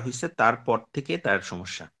 অচেতন করা হয়েছে, তারপর থেকে তার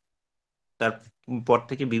সমস্যা, তারপর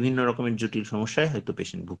থেকে বিভিন্ন রকমের জটিল সমস্যায় হয়তো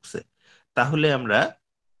পেশেন্ট ভুগছে, তাহলে আমরা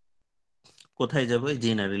কোথায় যাব?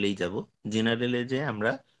 জেনারেলেই যাব। জেনারেলে যে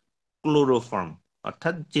আমরা ক্লোরোফর্ম,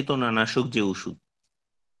 অর্থাৎ চেতনানাশক যে ওষুধ,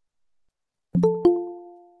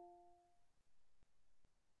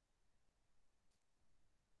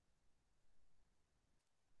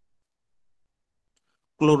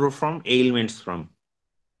 ক্লোরোফর্ম এইলমেন্টস ফর্ম।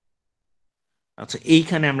 আচ্ছা,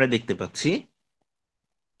 এইখানে আমরা দেখতে পাচ্ছি,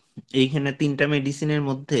 এইখানে তিনটা মেডিসিনের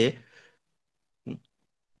মধ্যে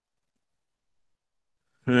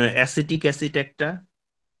অ্যাসিটিক অ্যাসিড একটা,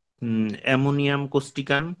 অ্যামোনিয়াম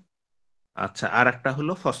কোস্টিকান, আচ্ছা, আর একটা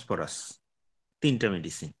হলো ফসফরাস, তিনটা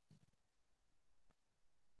মেডিসিন।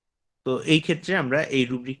 তো এই ক্ষেত্রে আমরা এই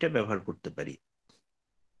রুব্রিকটা ব্যবহার করতে পারি।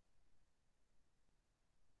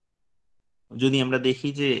 যদি আমরা দেখি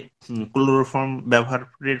যে ক্লোরোফর্ম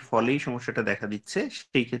ব্যবহারের ফলেই সমস্যাটা দেখা দিচ্ছে,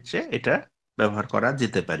 সেই ক্ষেত্রে এটা ব্যবহার করা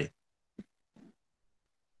যেতে পারে।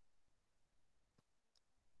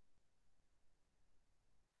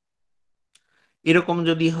 এরকম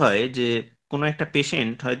যদি হয় যে কোনো একটা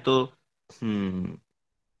পেশেন্ট হয়তো হুম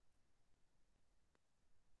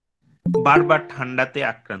বারবার ঠান্ডাতে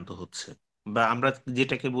আক্রান্ত হচ্ছে, বা আমরা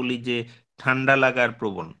যেটাকে বলি যে ঠান্ডা লাগার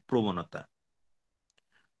প্রবণতা,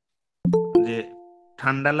 যে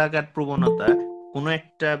ঠান্ডা লাগার প্রবণতা কোনো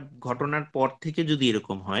একটা ঘটনার পর থেকে যদি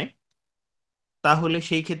এরকম হয়, তাহলে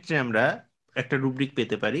সেই ক্ষেত্রে আমরা একটা রুব্রিক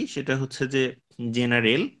পেতে পারি, সেটা হচ্ছে যে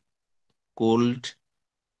জেনারেল কোল্ড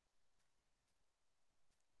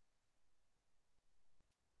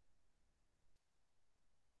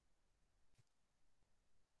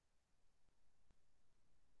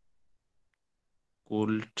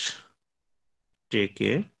কোল্ড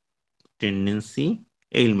টেকে টেন্ডেন্সি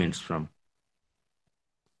এলিমেন্টস ফ্রম।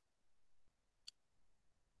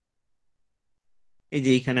 এই যে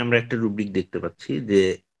এইখানে আমরা একটা রুব্রিক দেখতে পাচ্ছি যে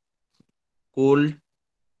cold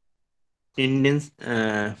টেন্ডেন্স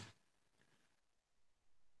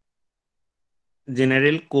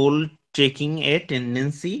general cold taking a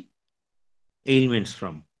tendency elements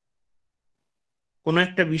from. কোনো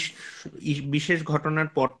একটা বিশেষ ঘটনার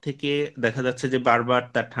পর থেকে দেখা যাচ্ছে যে বারবার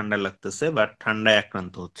তার ঠান্ডা লাগতেছে বা ঠান্ডায়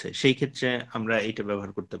আক্রান্ত হচ্ছে, সেই ক্ষেত্রে আমরা এটা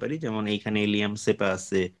ব্যবহার করতে পারি। যেমন এইখানে এলিয়াম সেপা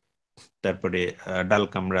আছে, তারপরে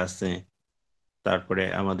ডালকামরা আছে, তারপরে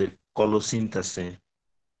আমাদের কলোসিন্থ আছে,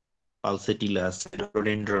 পালসেটিলা আছে,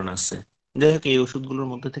 রোডেনড্রন আছে। যাই হোক, এই ওষুধগুলোর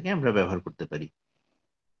মধ্যে থেকে আমরা ব্যবহার করতে পারি।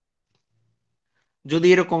 যদি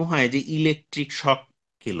এরকম হয় যে ইলেকট্রিক শক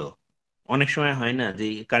খেলো, অনেক সময় হয় না যে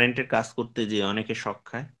কারেন্টের কাজ করতে যে অনেকে শক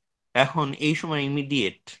খায়, এখন এই সময়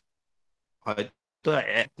ইমিডিয়েট হয়তো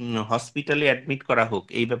হসপিটালে অ্যাডমিট করা হোক,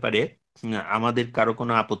 এই ব্যাপারে আমাদের কারো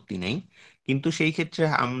কোনো আপত্তি নেই। কিন্তু সেই ক্ষেত্রে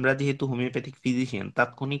আমরা যেহেতু হোমিওপ্যাথিক ফিজিশিয়ান,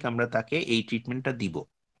 তাৎক্ষণিক আমরা তাকে এই ট্রিটমেন্টটা দিব।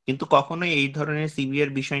 কিন্তু কখনোই এই ধরনের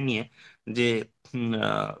সিভিয়ার বিষয় নিয়ে যে উম,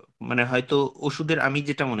 আহ, মানে হয়তো ওষুধের, আমি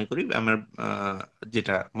যেটা মনে করি আমার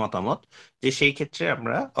যেটা মতামত, যে সেই ক্ষেত্রে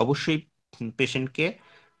আমরা অবশ্যই পেশেন্টকে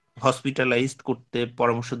হসপিটালাইজড করতে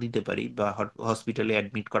পরামর্শ দিতে পারি বা হসপিটালে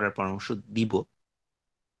অ্যাডমিট করার পরামর্শ দিব।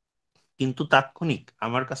 কিন্তু তাৎক্ষণিক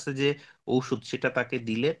আমার কাছে যে ঔষধ সেটা তাকে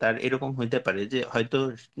দিলে তার এরকম হইতে পারে যে হয়তো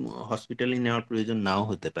হসপিটালে নেওয়ার প্রয়োজন নাও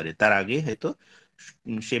হতে পারে, তার আগে হয়তো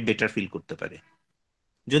সে বেটার ফিল করতে পারে।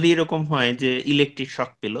 যদি এরকম হয় যে ইলেকট্রিক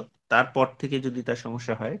শক পেল, তারপর থেকে যদি তার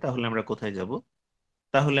সমস্যা হয়, তাহলে আমরা কোথায় যাব?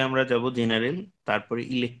 তাহলে আমরা যাব জেনারেল, তারপরে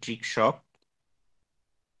electric shock,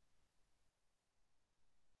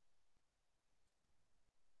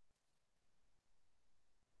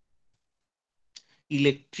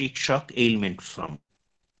 electric shock এইলমেন্ট from.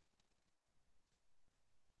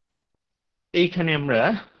 এইখানে আমরা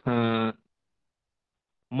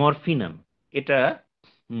মরফিনাম, এটা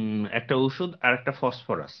একটা ঔষধ, আর একটা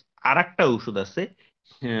ফসফরাস, আর একটা ঔষধ আছে,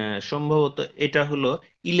 সম্ভবত এটা হলো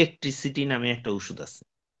ইলেকট্রিসিটি নামে একটা ওষুধ আছে।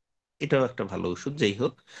 এটাও একটা ভালো ওষুধ, যাই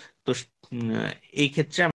হোক। তো এই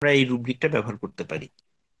ক্ষেত্রে আমরা এই রুব্রিকটা ব্যবহার করতে পারি।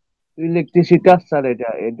 ইলেকট্রিসিটাস স্যার,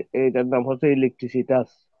 এটার নাম হচ্ছে ইলেকট্রিসিটাস।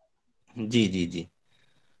 জি জি জি।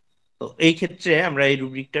 তো এই ক্ষেত্রে আমরা এই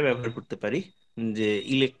রুব্রিকটা ব্যবহার করতে পারি যে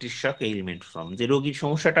ইলেকট্রিক শক এলিমেন্ট ফ্রম, যে রোগীর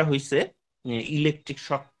সমস্যাটা হয়েছে ইলেকট্রিক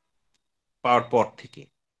শক পাওয়ার পর থেকে,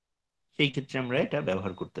 সেই ক্ষেত্রে আমরা এটা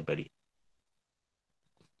ব্যবহার করতে পারি।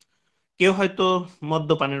 কেউ হয়তো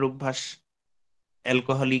মদ্যপানের অভ্যাস,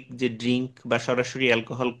 অ্যালকোহলিক যে ড্রিঙ্ক বা সরাসরি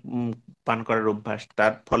অ্যালকোহল পান করার অভ্যাস,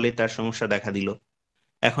 তার ফলে তার সমস্যা দেখা দিল,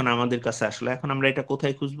 এখন আমাদের কাছে আসলে, এখন আমরা এটা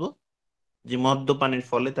কোথায় খুঁজবো? যে মদ্যপানের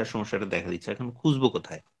ফলে তার সমস্যাটা দেখা দিচ্ছে, এখন খুঁজবো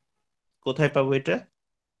কোথায়? কোথায় পাবো এটা?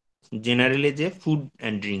 জেনারেলে যে ফুড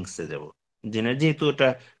অ্যান্ড ড্রিঙ্কস এ যাব। জেনারেল যেহেতু এটা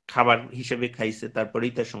খাবার হিসেবে খাইছে,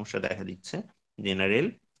 তারপরেই তার সমস্যা দেখা দিচ্ছে, general,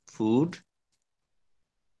 food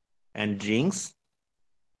and drinks,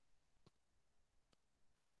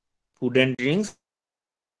 food and drinks,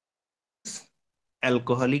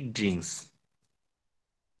 alcoholic drinks,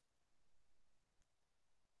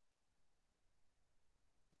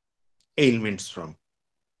 elements from.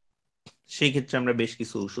 সেই ক্ষেত্রে আমরা বেশ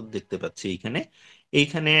কিছু ওষুধ দেখতে পাচ্ছি এইখানে।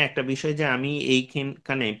 এইখানে একটা বিষয় যে আমি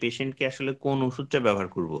এইখানে পেশেন্টকে আসলে কোন ওষুধটা ব্যবহার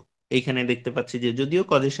করব, এইখানে দেখতে পাচ্ছি যে যদিও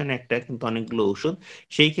কজেশন একটা, কিন্তু অনেকগুলো ওষুধ।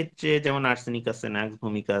 সেই ক্ষেত্রে যেমন আর্সেনিক আছে, নাক্স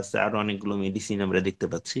ভূমিকা আছে, আরো অনেকগুলো মেডিসিন আমরা দেখতে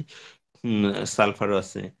পাচ্ছি, সালফারও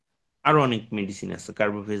আছে, আরো অনেক মেডিসিন আছে,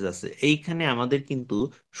 কার্বোভেজ আছে। এইখানে আমাদের কিন্তু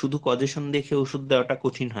শুধু কজেশন দেখে ওষুধ দেওয়াটা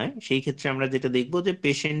কঠিন হয়। সেই ক্ষেত্রে আমরা যেটা দেখবো যে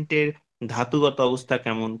পেশেন্টের ধাতুগত অবস্থা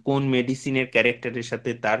কেমন, কোন মেডিসিনের ক্যারেক্টারের সাথে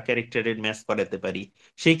তার ক্যারেক্টারের ম্যাচ করাতে পারি,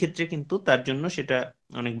 সেই ক্ষেত্রে কিন্তু তার জন্য সেটা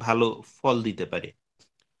অনেক ভালো ফল দিতে পারে।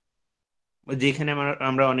 যেখানে আমরা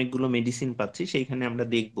আমরা অনেকগুলো মেডিসিন পাচ্ছি, সেইখানে আমরা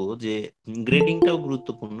দেখবো যে গ্রেডিংটাও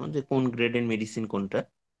গুরুত্বপূর্ণ, যে কোন গ্রেডের মেডিসিন কোনটা,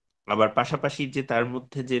 আবার পাশাপাশি যে তার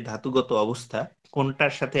মধ্যে যে ধাতুগত অবস্থা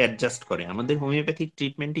কোনটার সাথে অ্যাডজাস্ট করে। আমাদের হোমিওপ্যাথিক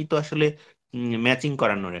ট্রিটমেন্টই তো আসলে ম্যাচিং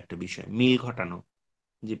করানোর একটা বিষয়, মিল ঘটানো,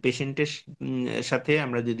 যে পেশেন্টের সাথে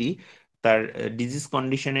আমরা যদি তার ডিজিজ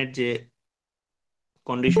কন্ডিশনের যে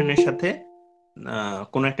কন্ডিশনের সাথে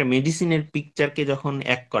কোনো একটা মেডিসিনের পিকচারকে যখন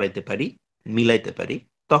এক করাইতে পারি, মিলাইতে পারি,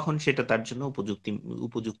 তখন সেটা তার জন্য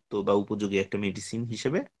উপযুক্ত বা উপযোগী একটা মেডিসিন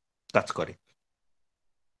হিসেবে কাজ করে।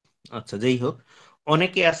 আচ্ছা, যাই হোক,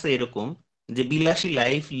 অনেকে আছে এরকম যে বিলাসী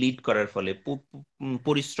লাইফ লিড করার ফলে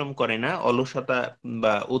পরিশ্রম করে না, অলসতা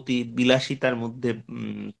বা অতি বিলাসিতার মধ্যে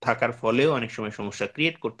থাকার ফলেও অনেক সময় সমস্যা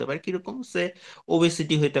ক্রিয়েট করতে পারে। কিরকম? সে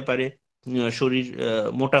ওবেসিটি হইতে পারে, শরীর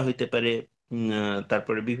মোটা হইতে পারে,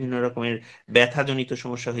 তারপরে বিভিন্ন রকমের ব্যথাজনিত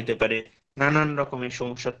সমস্যা হইতে পারে, নানান রকমের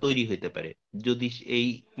সমস্যা তৈরি হইতে পারে যদি এই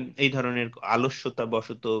এই ধরনের আলস্যতা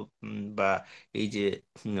বশত বা এই যে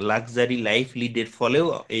লাক্সারি লাইফ লিডের ফলেও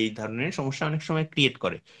এই ধরনের সমস্যা অনেক সময় ক্রিয়েট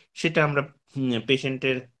করে। সেটা আমরা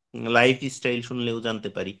পেশেন্টের লাইফ স্টাইল শুনলেও জানতে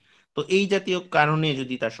পারি। তো এই জাতীয় কারণে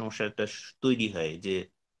যদি তার সমস্যাটা তৈরি হয় যে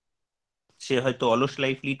সে হয়তো অলস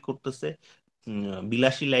লাইফ লিড করতেছে,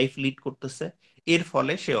 বিলাসী লাইফ লিড করতেছে, এর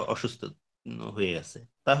ফলে সে অসুস্থ হয়ে আছে,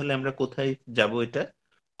 তাহলে আমরা কোথায় যাব এটা?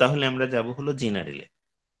 তাহলে আমরা যাব হলো জেনারেলে।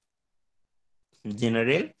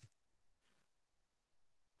 জেনারেল,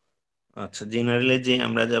 আচ্ছা, জেনারেলে যে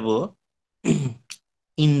আমরা যাব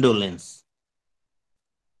ইন্ডোলেন্স।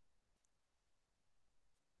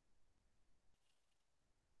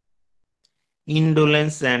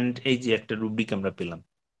 ইন্ডোলেন্স অ্যান্ড, এই যে একটা রুব্রিক আমরা পেলাম,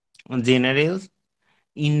 general,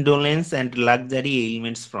 indolence and luxury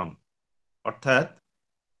elements from, অর্থাৎ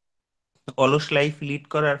অলস লাইফ লিড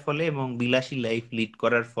করার ফলে এবং বিলাসী লাইফ লিড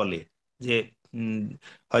করার ফলে যে উম,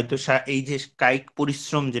 হয়তো এই যে কায়িক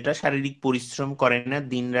পরিশ্রম, যেটা শারীরিক পরিশ্রম করে না,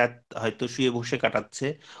 দিন রাত হয়তো শুয়ে বসে কাটাচ্ছে,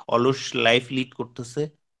 অলস লাইফ লিড করতেছে,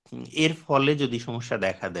 এর ফলে যদি সমস্যা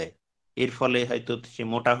দেখা দেয়, এর ফলে হয়তো সে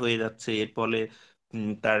মোটা হয়ে যাচ্ছে, এর ফলে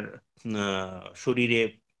তার শরীরে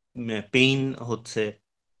পেইন হচ্ছে,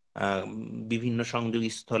 আহ, বিভিন্ন সংযোগ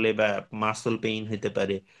স্থলে বা মাসল পেইন হতে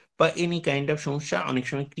পারে, বা এনি কাইন্ড অফ সমস্যা অনেক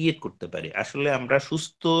সময় ক্রিয়েট করতে পারে। আসলে আমরা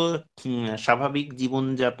সুস্থ স্বাভাবিক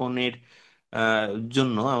জীবনযাপনের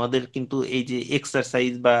জন্য আমাদের কিন্তু এই যে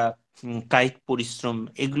এক্সারসাইজ বা কায়িক পরিশ্রম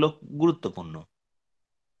এগুলো গুরুত্বপূর্ণ।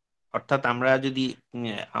 অর্থাৎ আমরা যদি উম,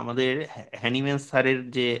 আমাদের হ্যানিম্যান স্যারের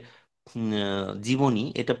যে জীবনী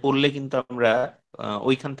এটা পড়লে কিন্তু আমরা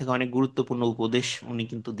ওইখান থেকে অনেক গুরুত্বপূর্ণ উপদেশ উনি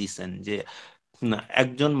কিন্তু দিচ্ছেন যে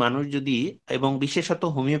একজন মানুষ যদি, এবং বিশেষত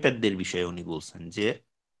হোমিওপ্যাথদের বিষয়ে উনি বলছেন যে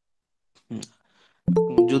উম,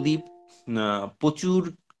 যদি প্রচুর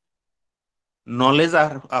নলেজ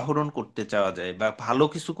আহরণ করতে চাওয়া যায় বা ভালো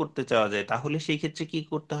কিছু করতে চাওয়া যায়, তাহলে সেই ক্ষেত্রে কি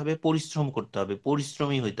করতে হবে? পরিশ্রম করতে হবে,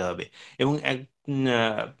 পরিশ্রমী হইতে হবে। এবং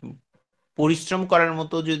পরিশ্রম করার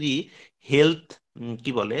মতো যদি হেলথ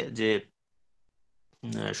কি বলে যে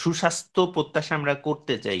সুস্বাস্থ্য প্রত্যাশা আমরা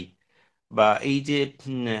করতে চাই, বা এই যে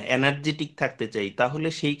এনার্জেটিক থাকতে চাই, তাহলে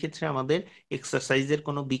সেই ক্ষেত্রে আমাদের এক্সারসাইজের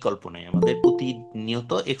কোনো বিকল্প নাই, আমাদের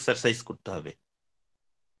প্রতিনিয়ত এক্সারসাইজ করতে হবে।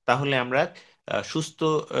 তাহলে আমরা সুস্থ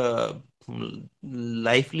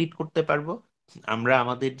লাইফ লিড করতে পারবো। আমরা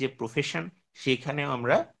আমাদের যে প্রফেশন সেখানেও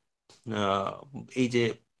আমরা আহ, এই যে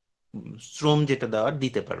শ্রম যেটা দেওয়ার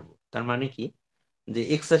দিতে পারবো। তার মানে কি, যে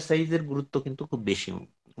এক্সারসাইজের গুরুত্ব কিন্তু খুব বেশি।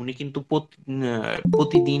 উনি কিন্তু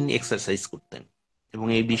প্রতিদিন এক্সারসাইজ করতেন এবং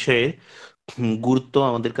এই বিষয়ে গুরুত্ব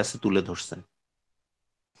আমাদের কাছে তুলে ধরছেন।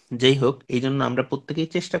 যাই হোক, এই জন্য আমরা প্রত্যেকেই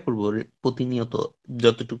চেষ্টা করব প্রতিনিয়ত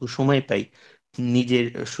যতটুকু সময় পাই নিজের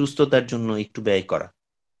সুস্থতার জন্য একটু ব্যয় করা,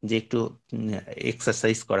 যে একটু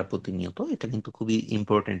এক্সারসাইজ করা প্রতিনিয়ত। এটা কিন্তু খুবই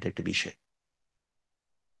ইম্পর্টেন্ট একটা বিষয়।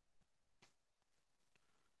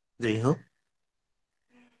 যাই হোক,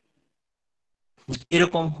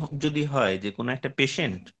 এরকম যদি হয় যে কোনো একটা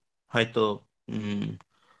পেশেন্ট হয়তো উম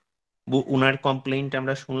উনার কমপ্লেইন্ট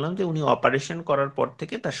আমরা শুনলাম যে উনি অপারেশন করার পর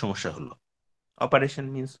থেকে তার সমস্যা হলো। অপারেশন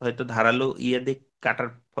মিন্স হয়তো ধারালো ইয়ে দিয়ে কাটার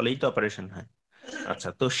ফলেই তো অপারেশন হয়। আচ্ছা,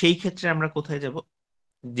 তো সেই ক্ষেত্রে আমরা কোথায় যাব?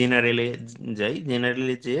 জেনারেলে যাই।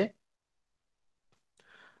 জেনারেলে যে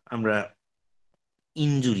আমরা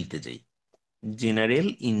ইনজুরিতে যাই। জেনারেল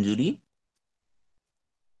ইনজুরি,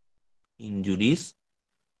 ইনজুরিজ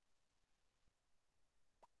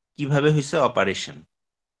কিভাবে হয়েছে operation.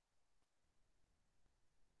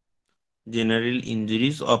 General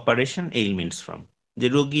injuries operation এইলমেন্টস from, যে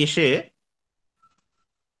রোগী এসে,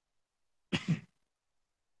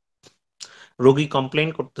 রোগী কমপ্লেন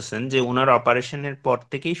করতেছেন যে ওনার অপারেশনের পর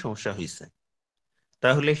থেকেই সমস্যা হয়েছে।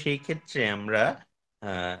 তাহলে সেই ক্ষেত্রে আমরা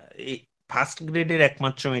আহ, এই ফার্স্ট গ্রেডের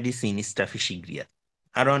একমাত্র মেডিসিন স্টাফিসিগ্রিয়া।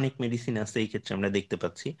 আরো অনেক মেডিসিন আছে এই ক্ষেত্রে আমরা দেখতে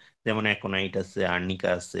পাচ্ছি, যেমন অ্যাকোনাইট আছে, আর্নিকা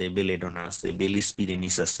আছে, বেলেডোনা আছে,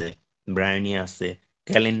 বেলিস্পিরেনিস আছে, ব্রায়োনিয়া আছে,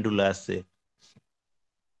 ক্যালেন্ডুলা আছে,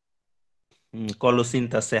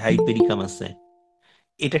 কলোসিন্থ আছে, হাইপেরিকাম আছে।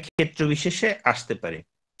 এটা ক্ষেত্র বিশেষে আসতে পারে।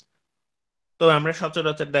 তো আমরা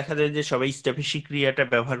সচরাচর দেখা যায় যে সবাই স্টাফিসি ক্রিয়াটা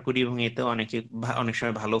ব্যবহার করি এবং এতে অনেকে অনেক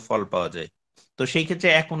সময় ভালো ফল পাওয়া যায়। তো সেই ক্ষেত্রে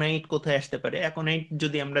অ্যাকোনাইট কোথায় আসতে পারে? অ্যাকোনাইট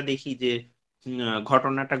যদি আমরা দেখি যে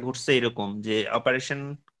ঘটনাটা ঘটছে এরকম যে অপারেশন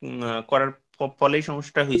করার ফলেই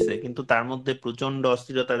সমস্যাটা হয়েছে, কিন্তু তার মধ্যে প্রচন্ড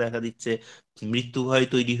অস্থিরতা দেখা দিচ্ছে, মৃত্যু ভয়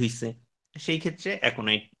তৈরি হয়েছে, সেই ক্ষেত্রে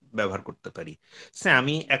অ্যাকোনাইট ব্যবহার করতে পারি।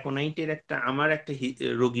 আমি অ্যাকোনাইটের আমার একটা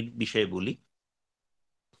রোগীর বিষয়ে বলি,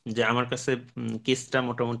 যে আমার কাছে কেসটা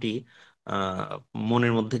মোটামুটি আহ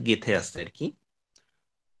মনের মধ্যে গেঁথে আছে আর কি।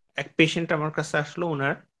 এক পেশেন্ট আমার কাছে আসলো,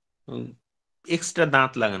 ওনার এক্সট্রা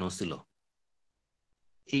দাঁত লাগানো ছিল।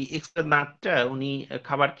 এই এক্সট্রা দাঁতটা উনি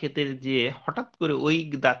খাবার খেতে যে হঠাৎ করে ওই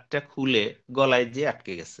দাঁতটা খুলে গলায় যে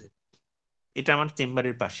আটকে গেছে। এটা আমার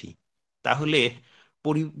চেম্বারের পাশেই। তাহলে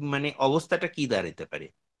পরি মানে অবস্থাটা কি দাঁড়াতে পারে?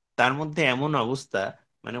 তার মধ্যে এমন অবস্থা,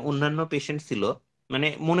 মানে অন্যান্য পেশেন্ট ছিল, মানে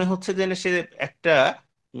মনে হচ্ছে যে সে একটা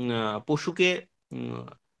পশুকে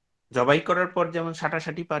জবাই করার পর যেমন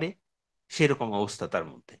সাটাসাটি পারে, সেরকম অবস্থা তার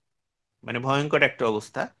মধ্যে, মানে ভয়ঙ্কর একটা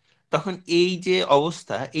অবস্থা। তখন এই যে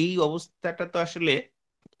অবস্থা, এই অবস্থাটা তো আসলে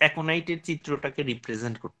অ্যাকোনাইটের চিত্রটাকে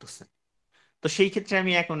রিপ্রেজেন্ট করতেছে। তো সেই ক্ষেত্রে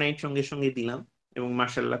আমি অ্যাকোনাইট সঙ্গে সঙ্গে দিলাম এবং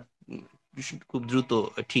মার্শাল্লাহ খুব দ্রুত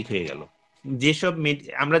ঠিক হয়ে গেল। যেসব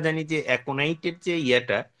আমরা জানি যে অ্যাকোনাইটের যে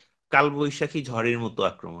ইয়াটা কালবৈশাখী ঝড়ের মতো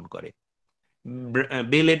আক্রমণ করে,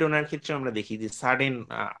 বেলেডোনার ক্ষেত্রে আমরা দেখি যে সাডেন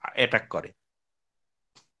অ্যাটাক করে,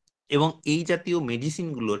 এবং এই জাতীয় মেডিসিন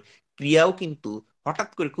গুলোর ক্রিয়াও কিন্তু হঠাৎ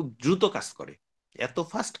করে খুব দ্রুত কাজ করে, এত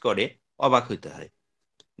ফাস্ট করে অবাক হইতে হয়।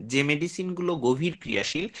 যে মেডিসিন গুলো গভীর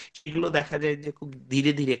ক্রিয়াশীল সেগুলো দেখা যায় যে খুব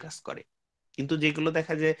ধীরে ধীরে কাজ করে, কিন্তু যেগুলো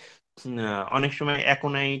দেখা যায় অনেক সময়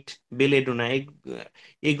অ্যাকোনাইট, বেলেডোনা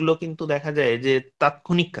এগুলো কিন্তু দেখা যায় যে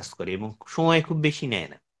তাৎক্ষণিক কাজ করে এবং সময় খুব বেশি নেয়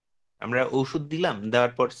না। আমরা ওষুধ দিলাম,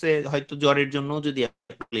 দেওয়ার পর সে হয়তো জ্বরের জন্য যদি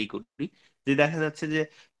অ্যাপ্লাই করি, যে দেখা যাচ্ছে যে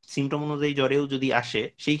সিমটম অনুযায়ী জ্বরেও যদি আসে,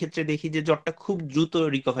 সেই ক্ষেত্রে দেখি যে জ্বরটা খুব দ্রুত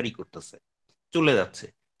রিকভারি করতেছে, চলে যাচ্ছে।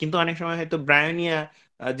 কিন্তু অনেক সময় হয়তো ব্রায়োনিয়া,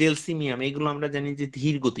 জেলসিমিয়াম, এগুলো আমরা জানি যে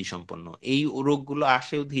ধীর গতি সম্পন্ন। এই রোগগুলো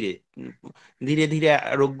আসেও ধীরে, উম, ধীরে ধীরে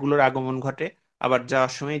রোগগুলোর আগমন ঘটে, আবার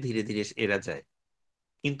যাওয়ার সময় ধীরে ধীরে এরা যায়।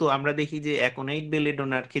 কিন্তু আমরা দেখি যে অ্যাকোনাইট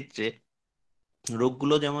বেলেডোনার ক্ষেত্রে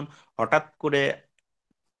রোগগুলো যেমন হঠাৎ করে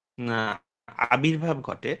আহ, আবির্ভাব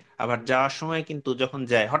ঘটে, আবার যাওয়ার সময় কিন্তু যখন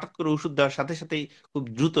যায় হঠাৎ করে ওষুধ দেওয়ার সাথে সাথেই খুব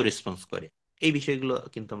দ্রুত রেসপন্স করে। এই বিষয়গুলো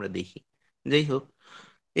কিন্তু আমরা দেখি। যাই হোক,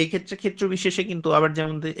 এই ক্ষেত্রে ক্ষেত্র বিশেষে কিন্তু আবার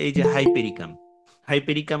যেমন এই যে হাইপেরিকাম,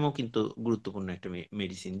 হাইপেরিকামও কিন্তু গুরুত্বপূর্ণ একটা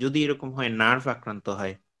মেডিসিন। যদি এরকম হয় নার্ভ আক্রান্ত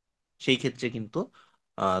হয়, সেই ক্ষেত্রে কিন্তু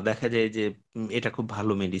দেখা যায় যে এটা খুব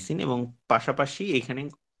ভালো মেডিসিন। এবং পাশাপাশি এখানে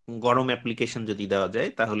গরম অ্যাপ্লিকেশন যদি দেওয়া যায়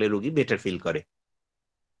তাহলে রোগী বেটার ফিল করে।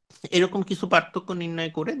 এরকম কিছু পার্থক্য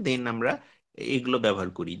নির্ণয় করে দেন আমরা এগুলো ব্যবহার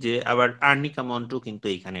করি। যে আবার আর্নিকা মন্টও কিন্তু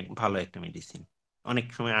এখানে ভালো একটা মেডিসিন। অনেক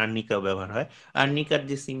সময় আর্নিকাও ব্যবহার হয়। আর্নিকার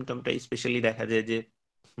যে সিমটমটা স্পেশালি দেখা যায় যে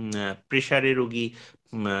প্রেসারে রোগী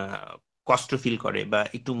কষ্ট ফিল করে বা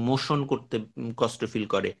একটু মোশন করতে কষ্ট ফিল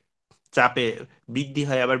করে, চাপে বৃদ্ধি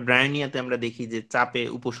হয়। আবার ব্রায়োনিয়াতে আমরা দেখি যে চাপে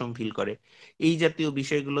উপশম ফিল করে। এই জাতীয়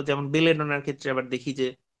বিষয়গুলো যেমন বেলেডোনার ক্ষেত্রে আবার দেখি যে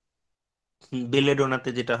বেলেডোনাতে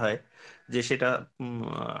যেটা হয় যে সেটা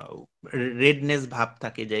রেডনেস ভাব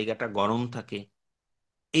থাকে, জায়গাটা গরম থাকে।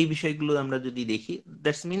 এই বিষয়গুলো আমরা যদি দেখি,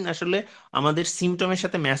 দ্যাটস মিন আসলে আমাদের সিমটমের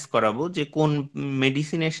সাথে ম্যাচ করাবো যে কোন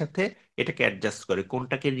মেডিসিনের সাথে এটাকে অ্যাডজাস্ট করে,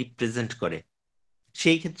 কোনটাকে রিপ্রেজেন্ট করে।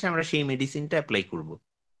 সেই ক্ষেত্রে আমরা সেই মেডিসিনটা অ্যাপ্লাই করব।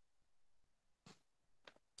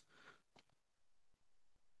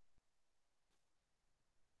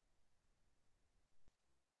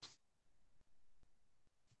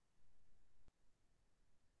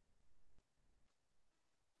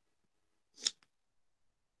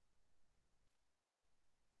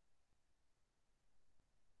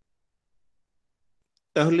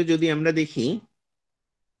 তাহলে যদি আমরা দেখি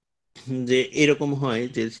যে এরকম হয়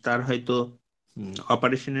যে তার হয়তো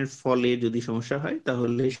অপারেশনের ফলে যদি সমস্যা হয়,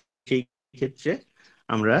 তাহলে সেই ক্ষেত্রে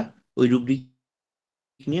আমরা ওই রুব্রিক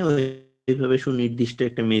নিয়ে ওইভাবে সুনির্দিষ্ট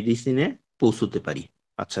একটা মেডিসিনে পৌঁছতে পারি।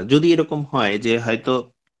 আচ্ছা, যদি এরকম হয় যে হয়তো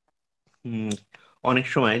উম, অনেক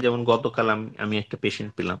সময় যেমন গতকাল আমি একটা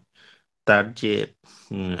পেশেন্ট পেলাম, তার যে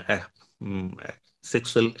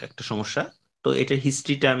সেক্সুয়াল একটা সমস্যা। তো এটার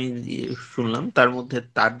হিস্ট্রিটা আমি শুনলাম, তার মধ্যে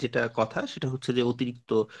তার যেটা কথা সেটা হচ্ছে যে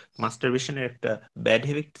অতিরিক্ত মাস্টারবেশনের একটা ব্যাড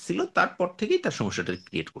হ্যাবিট ছিল, তারপর থেকেই তার সমস্যাটা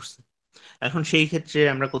ক্রিয়েট করছে। এখন সেই ক্ষেত্রে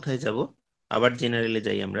আমরা কোথায় যাব? আবার জেনারেলে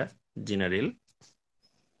যাই আমরা। General,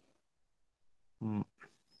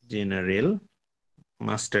 general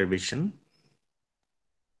masturbation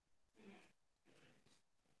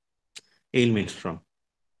এইলমেন্টস from.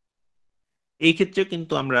 এই ক্ষেত্রে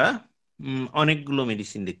কিন্তু আমরা অনেকগুলো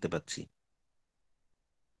মেডিসিন দেখতে পাচ্ছি।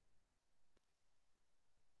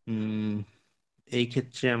 উম, এই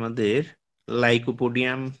ক্ষেত্রে আমাদের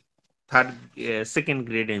লাইকোপোডিয়াম থার্ড, সেকেন্ড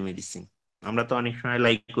গ্রেডের মেডিসিন। আমরা তো অনেক সময়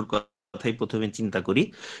লাইকোর কথাই প্রথমে চিন্তা করি।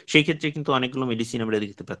 সেই ক্ষেত্রে কিন্তু অনেকগুলো মেডিসিন আমরা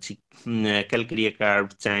দেখতে পাচ্ছি। ক্যালকেরিয়া কার্ভ,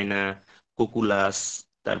 চায়না, কোকুলাস,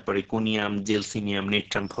 তারপরে কোনিয়াম, জেলসিনিয়াম,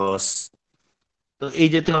 নেট্রামফস। তো এই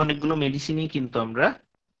জাতীয় অনেকগুলো মেডিসিনই কিন্তু আমরা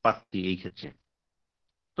পাচ্ছি এই ক্ষেত্রে।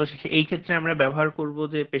 তো এই ক্ষেত্রে আমরা ব্যবহার করব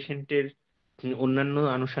যে পেশেন্টের অন্যান্য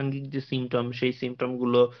আনুষঙ্গিক যে সিমটম, সেই সিমটম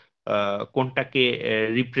গুলো কোনটাকে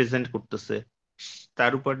রিপ্রেজেন্ট করতেছে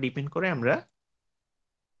তার উপর ডিপেন্ড করে আমরা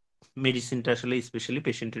মেডিসিনটা আসলে স্পেশালি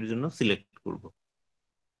পেশেন্টের জন্য সিলেক্ট করব।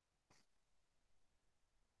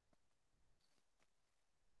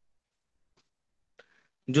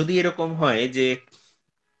 যদি এরকম হয় যে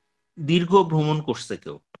দীর্ঘ ভ্রমণ করছে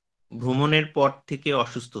কেউ, ভ্রমণের পর থেকে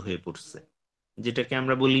অসুস্থ হয়ে পড়ছে, যেটাকে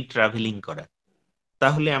আমরা বলি ট্রাভেলিং করা,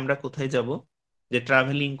 তাহলে আমরা কোথায় যাব? যে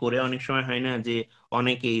ট্রাভেলিং করে অনেক সময় হয় না যে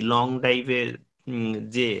অনেকেই লং ড্রাইভে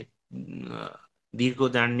যে আহ, দীর্ঘ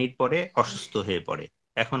জার্নির পরে অসুস্থ হয়ে পড়ে।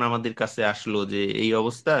 এখন আমাদের কাছে আসলো যে এই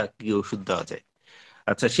অবস্থা, কি ওষুধ দেওয়া যায়?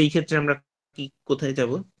 আচ্ছা, সেই ক্ষেত্রে আমরা কি কোথায়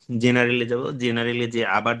যাব? জেনারেলে যাব। জেনারেলে যে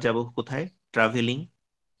আবার যাব কোথায়? Travelling,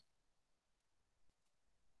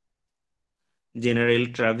 general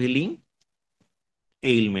travelling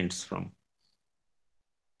এইলমেন্টস from.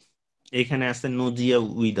 এখানে আছে নোজিয়া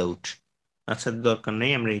উইদাউট। আচ্ছা, দরকার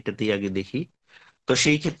নেই, আমরা এটাতেই আগে দেখি। তো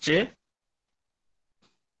সেই ক্ষেত্রে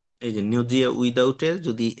এই যে নোজিয়া উইদাউট এর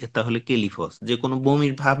যদি, তাহলে কেলিফস, যে কোনো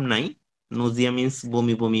বমির ভাব নাই। নোজিয়া মিন্স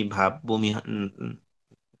বমি বমি ভাব, বমি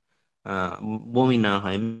বমি না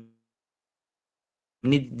হয়।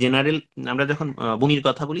 জেনারেল আমরা যখন বমির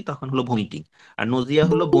কথা বলি তখন হলো ভমিটিং, আর নোজিয়া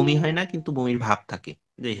হলো বমি হয় না কিন্তু বমির ভাব থাকে।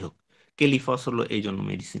 যাই হোক, কেলিফস হলো এই জন্য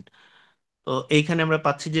মেডিসিন। তো এইখানে আমরা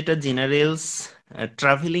পাচ্ছি যেটা জেনারেলস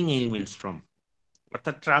ট্রাভেলিং এলিমেন্টস ফ্রম,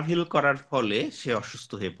 অর্থাৎ ট্রাভেল করার ফলে সে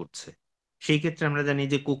অসুস্থ হয়ে পড়ছে। সেই ক্ষেত্রে আমরা জানি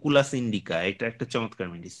যে কোকুলাস ইন্ডিকা এটা একটা চমৎকার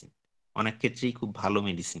মেডিসিন। অনেক ক্ষেত্রেই খুব ভালো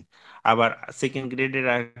মেডিসিন। আবার সেকেন্ড গ্রেডের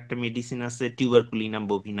আর একটা মেডিসিন আছে টিউবারকুলিনাম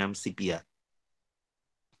বোভিনাম সিপিয়া।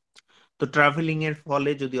 তো ট্রাভেলিং এর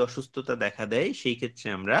ফলে যদি অসুস্থতা দেখা দেয় সেই ক্ষেত্রে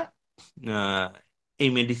আমরা আহ, এই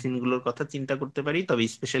মেডিসিন গুলোর কথা চিন্তা করতে পারি। তবে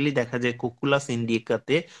স্পেশালি দেখা যায় কোকুলাস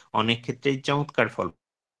ইন্ডিকাতে অনেক ক্ষেত্রেই চমৎকার ফল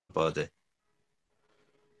পাওয়া যায়।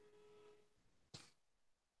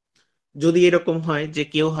 যদি এরকম হয় যে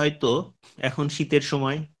কেউ হয়তো এখন শীতের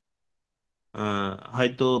সময়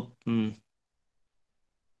হয়তো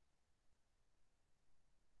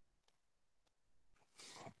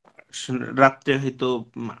রাত্রে হয়তো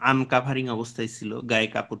আনকাভারিং অবস্থায় ছিল, গায়ে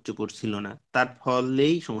কাপড় চোপড় ছিল না, তার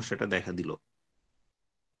ফলেই সমস্যাটা দেখা দিল।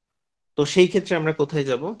 তো সেই ক্ষেত্রে আমরা কোথায়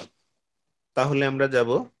যাব? তাহলে আমরা যাব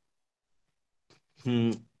হুম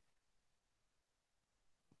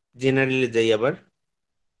জেনারেলে যাই আবার।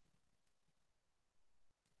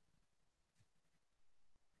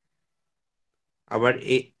 আবার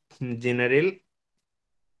এ জেনারেল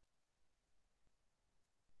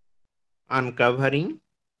আনকাভারিং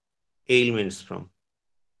এইলমেন্টস ফ্রম,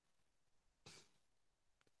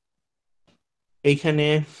 এইখানে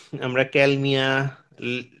আমরা ক্যালমিয়া,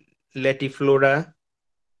 ল্যাটিফ্লোরা,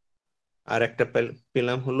 আর একটা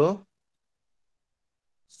পেলাম হলো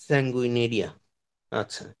স্যাঙ্গুইনেরিয়া।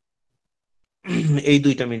 আচ্ছা, এই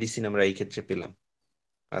দুইটা মেডিসিন আমরা এই ক্ষেত্রে পেলাম।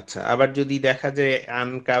 আচ্ছা, আবার যদি দেখা যায়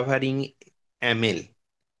আনকাভারিং এমএল,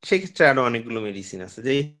 সেক্ষেত্রে আরো অনেকগুলো মেডিসিন আছে।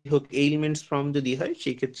 যাই হোক, এইলমেন্টস ফ্রম যদি হয়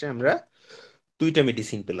সেই ক্ষেত্রে আমরা দুইটা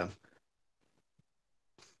মেডিসিন পেলাম।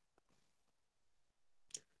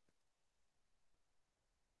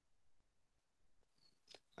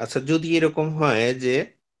 আচ্ছা, যদি এরকম হয় যে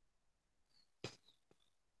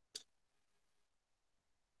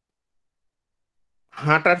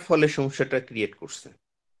হাঁটার ফলে সমস্যাটা ক্রিয়েট করছে,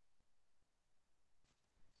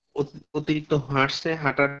 অতিরিক্ত হাঁটছে,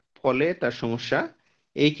 হাঁটার ফলে তার সমস্যা,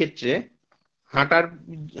 এই ক্ষেত্রে হাঁটার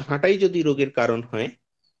হাঁটাই যদি রোগের কারণ হয়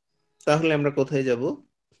তাহলে আমরা কোথায় যাব?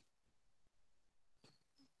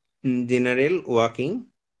 General walking,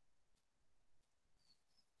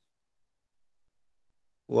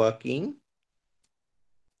 walking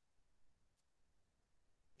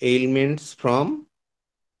এইলমেন্টস from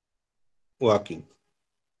walking,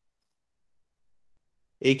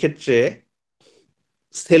 এই ক্ষেত্রে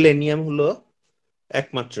সেলেনিয়াম হলো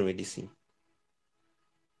একমাত্র মেডিসিন।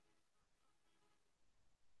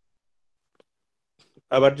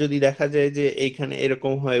 আবার যদি দেখা যায় যে এইখানে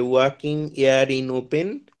এরকম হয় walking air in open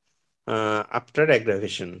after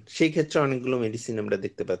aggravation, সেই ক্ষেত্রে অনেকগুলো মেডিসিন আমরা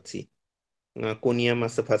দেখতে পাচ্ছি। কোনিয়াম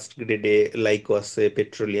আছে ফার্স্ট গ্রেডে, লাইকো আছে,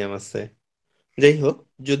 পেট্রোলিয়াম আছে। যাই হোক,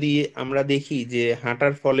 যদি আমরা দেখি যে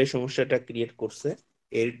হাঁটার ফলে সমস্যাটা ক্রিয়েট করছে,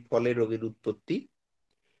 এর ফলে রোগের উৎপত্তি,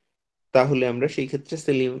 তাহলে আমরা সেই ক্ষেত্রে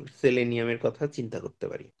সেলেনিয়ামের কথা চিন্তা করতে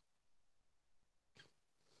পারি।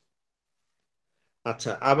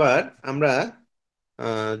 আচ্ছা, আবার আমরা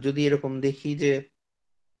যদি এরকম দেখি যে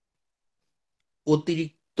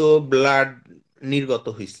অতিরিক্ত ব্লাড নির্গত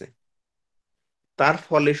হয়েছে, তার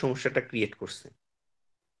ফলে সমস্যাটা ক্রিয়েট করছে,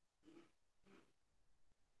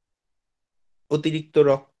 অতিরিক্ত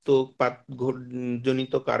রক্তপাত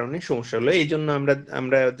জনিত কারণে সমস্যা হলো, এই জন্য আমরা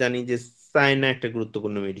আমরা জানি যে সাইনা একটা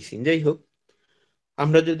গুরুত্বপূর্ণ মেডিসিন। যাই হোক,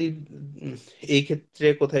 আমরা যদি উম, এই ক্ষেত্রে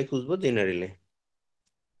কোথায় খুঁজবো? জেনারেলে,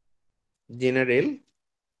 জেনারেল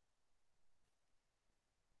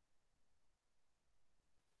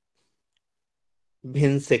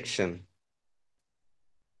ভেনসেকশন,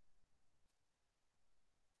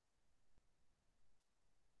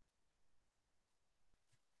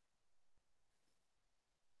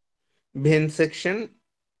 ভেনসেকশন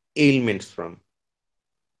এইলমেন্টস ফ্রম,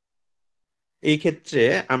 এই ক্ষেত্রে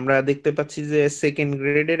আমরা দেখতে পাচ্ছি যে সেকেন্ড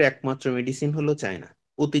গ্রেডের একমাত্র মেডিসিন হলো চায়না।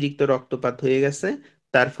 অতিরিক্ত রক্তপাত হয়ে গেছে,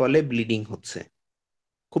 তার ফলে ব্লিডিং হচ্ছে,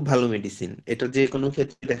 খুব ভালো মেডিসিন এটা। যে কোনো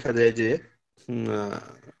ক্ষেত্রে দেখা যায় যে উম, আহ,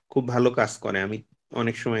 খুব ভালো কাজ করে। আমি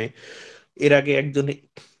অনেক সময়, এর আগে একজন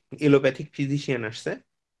এলোপ্যাথিক ফিজিশিয়ান আসছে,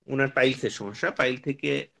 ওনার পাইলসের সমস্যা, পাইল থেকে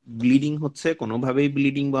ব্লিডিং হচ্ছে, কোনোভাবেই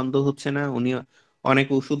ব্লিডিং বন্ধ হচ্ছে না। উনি অনেক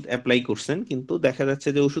ওষুধ অ্যাপ্লাই করছেন, কিন্তু দেখা যাচ্ছে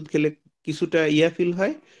যে ওষুধ খেলে কিছুটা ইয়া ফিল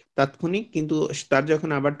হয় তাৎক্ষণিক, কিন্তু তার যখন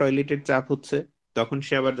আবার টয়লেটের চাপ হচ্ছে, তখন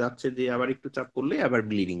সে আবার যাচ্ছে, যে আবার একটু চাপ পড়লে আবার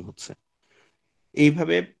ব্লিডিং হচ্ছে।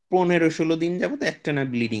 এইভাবে 15-16 দিন যাবত একটানা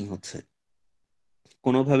ব্লিডিং হচ্ছে,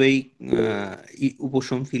 কোনোভাবেই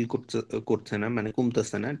উপশম ফিল করছে করছে না, মানে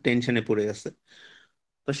কমতেছে না, টেনশনে পড়ে আছে।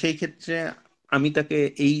 তো সেই ক্ষেত্রে আমি তাকে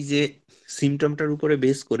এই যে সিমটমটার উপরে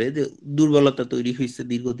বেস করে যে দুর্বলতা তৈরি হয়েছে,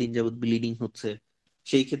 দীর্ঘদিন যাবত ব্লিডিং হচ্ছে,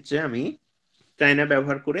 সেই ক্ষেত্রে আমি চায়না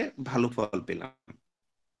ব্যবহার করে ভালো ফল পেলাম।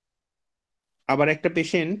 আবার একটা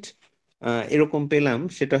পেশেন্ট এরকম পেলাম,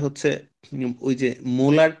 সেটা হচ্ছে ওই যে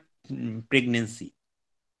মোলার প্রেগনেন্সি,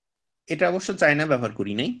 এটা অবশ্য চায়না ব্যবহার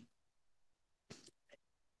করি নাই।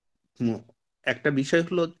 হুম, একটা বিষয়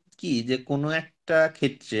হলো কি, যে কোনো একটা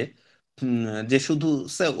ক্ষেত্রে যে শুধু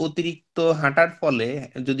অতিরিক্ত হাঁটার ফলে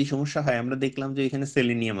যদি সমস্যা হয়, আমরা দেখলাম যে এখানে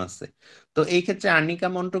সেলেনিয়াম আছে। তো এই ক্ষেত্রে আর্নিকা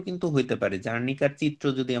মন্ত্র কিন্তু হইতে পারে, যে আর্নিকার চিত্র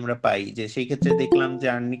যদি আমরা পাই, যে সেই ক্ষেত্রে দেখলাম যে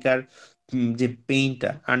আর্নিকার যে পেইনটা,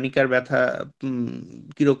 আর্নিকার ব্যথা উম,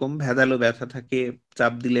 কিরকম ভেদালো ব্যথা থাকে,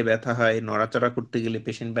 চাপ দিলে ব্যথা হয়, নড়াচড়া করতে গেলে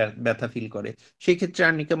পেশেন্ট ব্যথা ফিল করে, সেই ক্ষেত্রে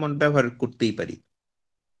আর্নিকা মন্ত্র ব্যবহার করতেই পারি।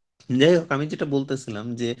 যাই হোক, আমি যেটা বলতেছিলাম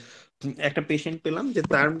যে একটা পেশেন্ট পেলাম যে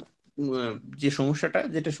তার যে সমস্যাটা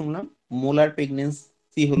যেটা শুনলাম, মোলার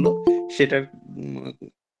প্রেগনেন্সি হলো, সেটার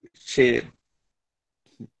সে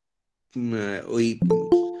ওই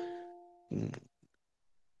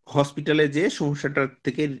হসপিটালে যে সমস্যাটার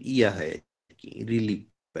থেকে ইয়া হয় আর কি, রিলিফ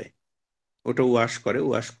পায়। ওটা ওয়াশ করে,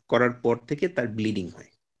 ওয়াশ করার পর থেকে তার ব্লিডিং হয়।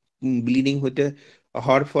 ব্লিডিং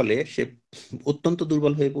হওয়ার ফলে সে অত্যন্ত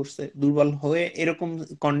দুর্বল হয়ে পড়ছে, দুর্বল হয়ে এরকম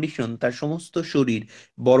কন্ডিশন, তার সমস্ত শরীর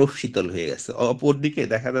বরফ শীতল হয়ে গেছে। অপরদিকে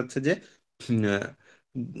দেখা যাচ্ছে যে উম, আহ,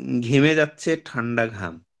 ঘেমে যাচ্ছে ঠান্ডা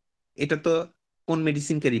ঘাম। এটা তো কোন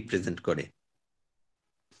মেডিসিনকে রিপ্রেজেন্ট করে?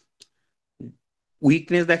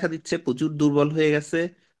 উইকনেস দেখা দিচ্ছে, প্রচুর দুর্বল হয়ে গেছে।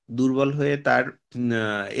 দুর্বল হয়ে তার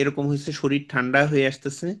এরকম হয়েছে, শরীর ঠান্ডা হয়ে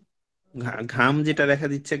আসতেছে। ঘাম যেটা দেখা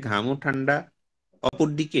দিচ্ছে, ঘামও ঠান্ডা।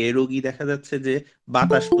 অপরদিকে রোগী দেখা যাচ্ছে যে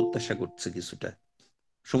বাতাস প্রত্যাশা করছে কিছুটা।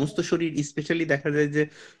 সমস্ত শরীর, স্পেশালি দেখা যায় যে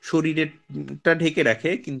শরীরেরটা ঢেকে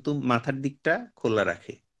রাখে কিন্তু মাথার দিকটা খোলা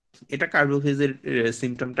রাখে। এটা কার্বোভেজের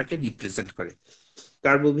সিমটমটাকে রিপ্রেজেন্ট করে।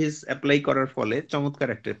 কার্বোভেজ অ্যাপ্লাই করার ফলে চমৎকার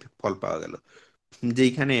একটা ফল পাওয়া গেল,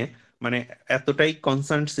 যেখানে মানে এতটাই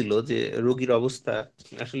কনসার্ন ছিল যে রোগীর অবস্থা,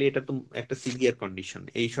 আসলে এটা তো একটা সিভিয়ার কন্ডিশন।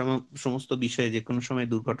 এই সমস্ত বিষয়ে যে কোনো সময়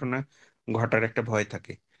দুর্ঘটনা ঘটার একটা ভয়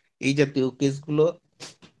থাকে। এই জাতীয় কেসগুলো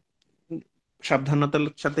সাবধানতার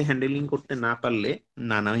সাথে হ্যান্ডেলিং করতে না পারলে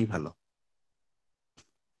নানাই ভালো।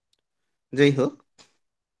 যাই হোক,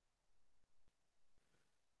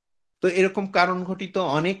 তো এরকম কারণ ঘটিত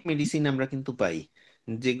অনেক মেডিসিন আমরা কিন্তু পাই,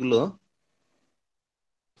 যেগুলো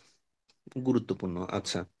গুরুত্বপূর্ণ।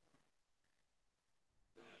 আচ্ছা,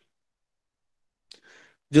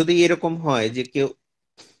 যদি এরকম হয় যে কেউ,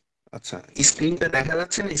 আচ্ছা, স্ক্রিনটা দেখা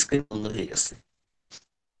যাচ্ছে না, স্ক্রিন বন্ধ হয়ে গেছে।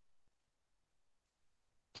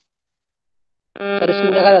 স্যার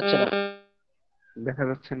স্ক্রিন দেখা যাচ্ছে না। দেখা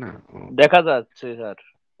যাচ্ছে না? ও, দেখা যাচ্ছে স্যার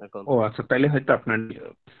এখন। ও আচ্ছা, তাইলে হয়তো আপনার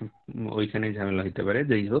ওইখানে ঝামেলা হইতে পারে।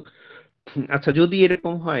 যাই হোক, আচ্ছা, যদি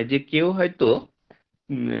এরকম হয় যে কেউ হয়তো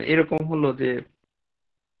এরকম হলো যে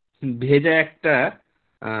ভেজা একটা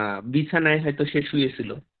বিছানায় হয়তো সে শুয়েছিল,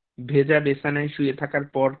 ভেজা বিছানায় শুয়ে থাকার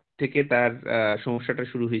পর থেকে তার সমস্যাটা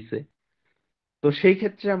শুরু হয়েছে, তো সেই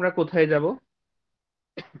ক্ষেত্রে আমরা কোথায় যাব?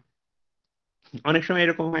 অনেক সময়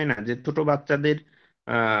এরকম হয় না যে ছোট বাচ্চাদের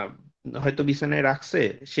আহ হয়তো বিছানায় রাখছে,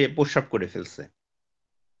 সে প্রস্রাব করে ফেলছে,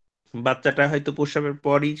 বাচ্চাটা হয়তো প্রস্রাবের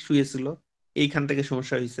পরই শুয়েছিল, এইখান থেকে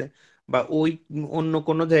সমস্যা হয়েছে। বা ওই অন্য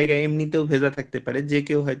কোনো জায়গায় এমনিতেও ভেজা থাকতে পারে, যে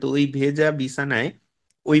কেউ হয়তো ওই ভেজা বিছানায়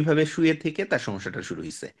ওইভাবে শুয়ে থেকে তার সমস্যাটা শুরু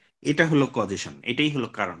হয়েছে। এটা হলো কজেশন, এটাই হলো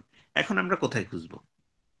কারণ। এখন আমরা কোথায় খুঁজবো?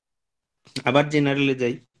 আবার জেনারেলে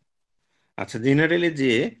যাই। আচ্ছা, জেনারেলে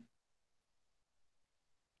যে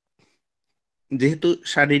যেহেতু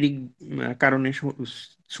শারীরিক কারণে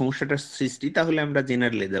সমস্যাটার সৃষ্টি, তাহলে আমরা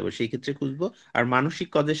জেনারেলে যাব, সেই ক্ষেত্রে খুঁজবো। আর মানসিক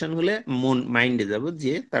কজেশন হলে মাইন্ডে যাব,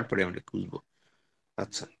 যে তারপরে আমরা খুঁজবো।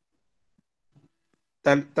 আচ্ছা,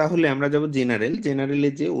 তাহলে আমরা যাব জেনারেল, জেনারেলে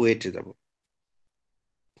যে ওয়েটে যাব,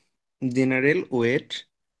 জেনারেল ওয়েট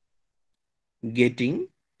গেটিং,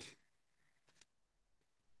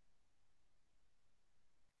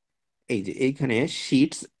 এই যে এইখানে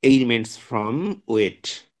শিটস এইলমেন্টস ফ্রম ওয়েট,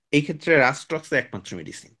 এই ক্ষেত্রে রাস্টক্স একমাত্র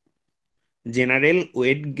medicine. General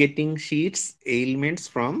wait getting shits এইলমেন্টস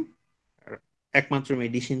from, একমাত্র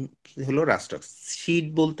মেডিসিন হলো রাস্টক্স। শীট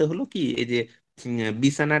বলতে হলো কি, এই যে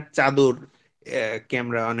বিছানার চাদর কে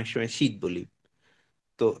আমরা অনেক সময় শীত বলি।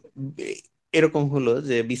 তো এ- এরকম হলো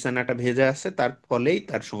যে বিছানাটা ভেজা আছে, তার ফলেই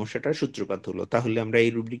তার সমস্যাটার সূত্রপাত হলো, তাহলে আমরা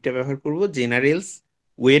এই রুব্রিকটা ব্যবহার করব, generals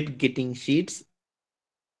wait getting shits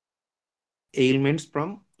এইলমেন্টস from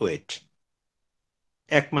wait,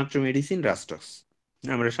 একমাত্র মেডিসিন রাস্টক্স।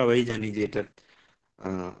 আমরা সবাই জানি যে এটা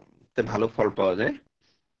তে ভালো ফল পাওয়া যায়।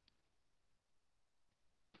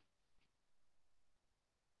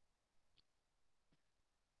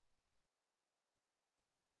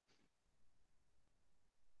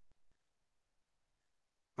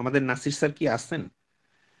 আমাদের নাসির স্যার কি আছেন?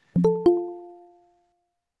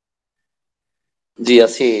 জি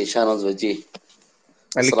আছি, শাহনাজ ভাই। জি,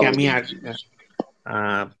 তাহলে কি আসসালামু আমি আলাইকুম।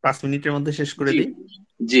 আর 5 মিনিটের মধ্যে শেষ করে জি দিই?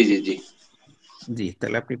 জি জি জি। জি,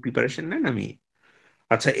 তাহলে আপনি প্রিপারেশন নেন, আমি।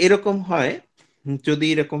 আচ্ছা, এরকম হয় যদি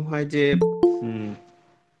এরকম হয় যে উম,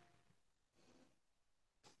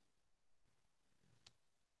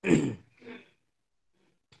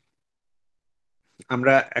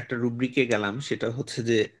 আমরা একটা রুব্রিকে গেলাম, সেটা হচ্ছে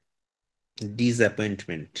যে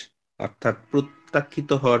ডিসঅ্যাপয়েন্টমেন্ট, অর্থাৎ প্রত্যাখ্যিত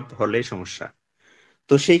হওয়ার ফলে সমস্যা।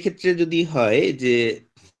 তো সেই ক্ষেত্রে যদি হয় যে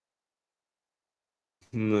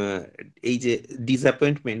উম, এই যে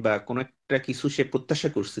ডিসঅ্যাপয়েন্টমেন্ট বা কোনো একটা কিছু সে প্রত্যাশা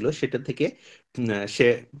করছিল সেটা থেকে সে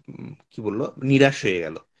কি বললো, নিরাশ হয়ে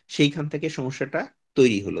গেল, সেইখান থেকে সমস্যাটা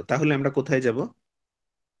তৈরি হলো, তাহলে আমরা কোথায় যাব?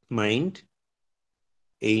 Mind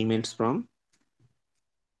ailments from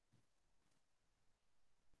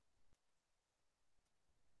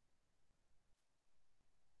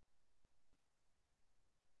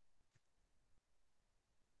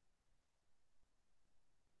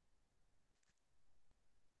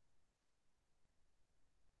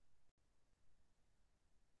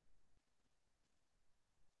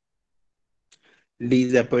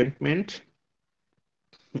disappointment.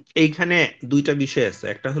 এইখানে দুইটা বিষয় আছে,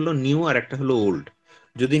 একটা হলো নিউ আর একটা হলো ওল্ড।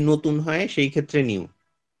 যদি নতুন হয় সেই ক্ষেত্রে নিউ।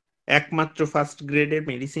 একমাত্র ফার্স্ট গ্রেডের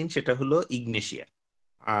মেডিসিন সেটা হলো ইগনেশিয়া।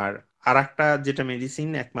 আর আরেকটা যেটা মেডিসিন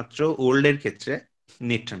একমাত্র ওল্ড এর ক্ষেত্রে,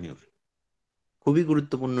 নেট্রামিউর। খুবই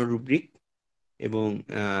গুরুত্বপূর্ণ রুব্রিক, এবং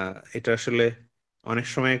এটা আসলে অনেক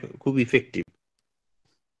সময় খুব effective.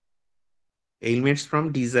 ailments from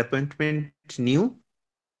disappointment new,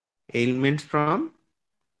 ailments from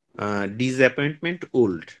disappointment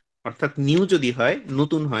old। অর্থাৎ নিউ যদি হয়,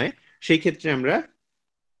 নতুন হয়, সেই ক্ষেত্রে আমরা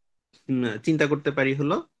চিন্তা করতে পারি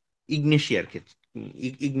হলো ইগনেশিয়ার ক্ষেত্রে,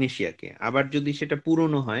 ইগনেশিয়াকে। আবার যদি সেটা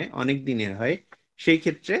পুরনো হয়, অনেক দিনের হয়, সেই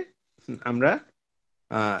ক্ষেত্রে আমরা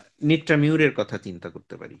আহ নিট্রামিউরের কথা চিন্তা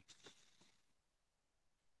করতে পারি।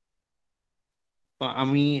 তো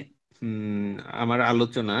আমি উম, আমার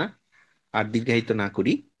আলোচনা আর দীর্ঘায়িত না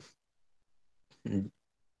করি। উম,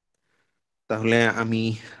 তাহলে আমি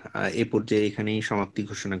এ পর্যায়ে এখানেই সমাপ্তি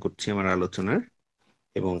ঘোষণা করছি আমার আলোচনার।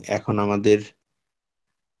 এবং এখন আমাদের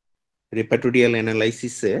রেপার্টোরিয়াল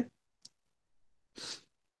অ্যানালাইসিসে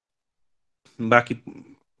বাকি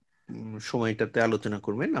সময়টাতে আলোচনা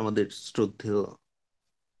করবেন আমাদের শ্রদ্ধেয়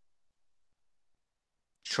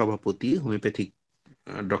সভাপতি, হোমিওপ্যাথিক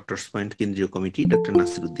ডক্টরস পয়েন্ট কেন্দ্রীয় committee, doctor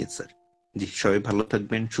Nasir Uddin sir. জি, সবাই ভালো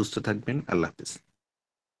থাকবেন, সুস্থ থাকবেন, আল্লাহ হাফেজ।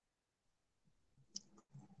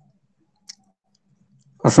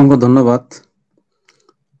 অসংখ্য ধন্যবাদ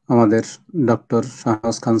আমাদের ডক্টর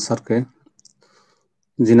শাহনওয়াজ খান স্যারকে,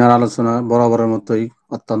 যিনার আলোচনা বরাবরের মতোই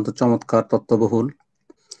অত্যন্ত চমৎকার, তথ্যবহুল,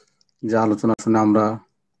 যে আলোচনা শুনে আমরা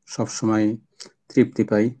সবসময় তৃপ্তি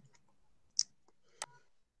পাই।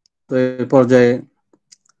 তো এই পর্যায়ে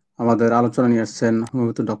আমাদের আলোচনা নিয়ে আসছেন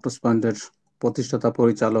হোমিওপ্যাথি ডক্টরস পয়েন্টের প্রতিষ্ঠাতা,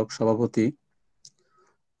 পরিচালক, সভাপতি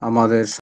আমাদের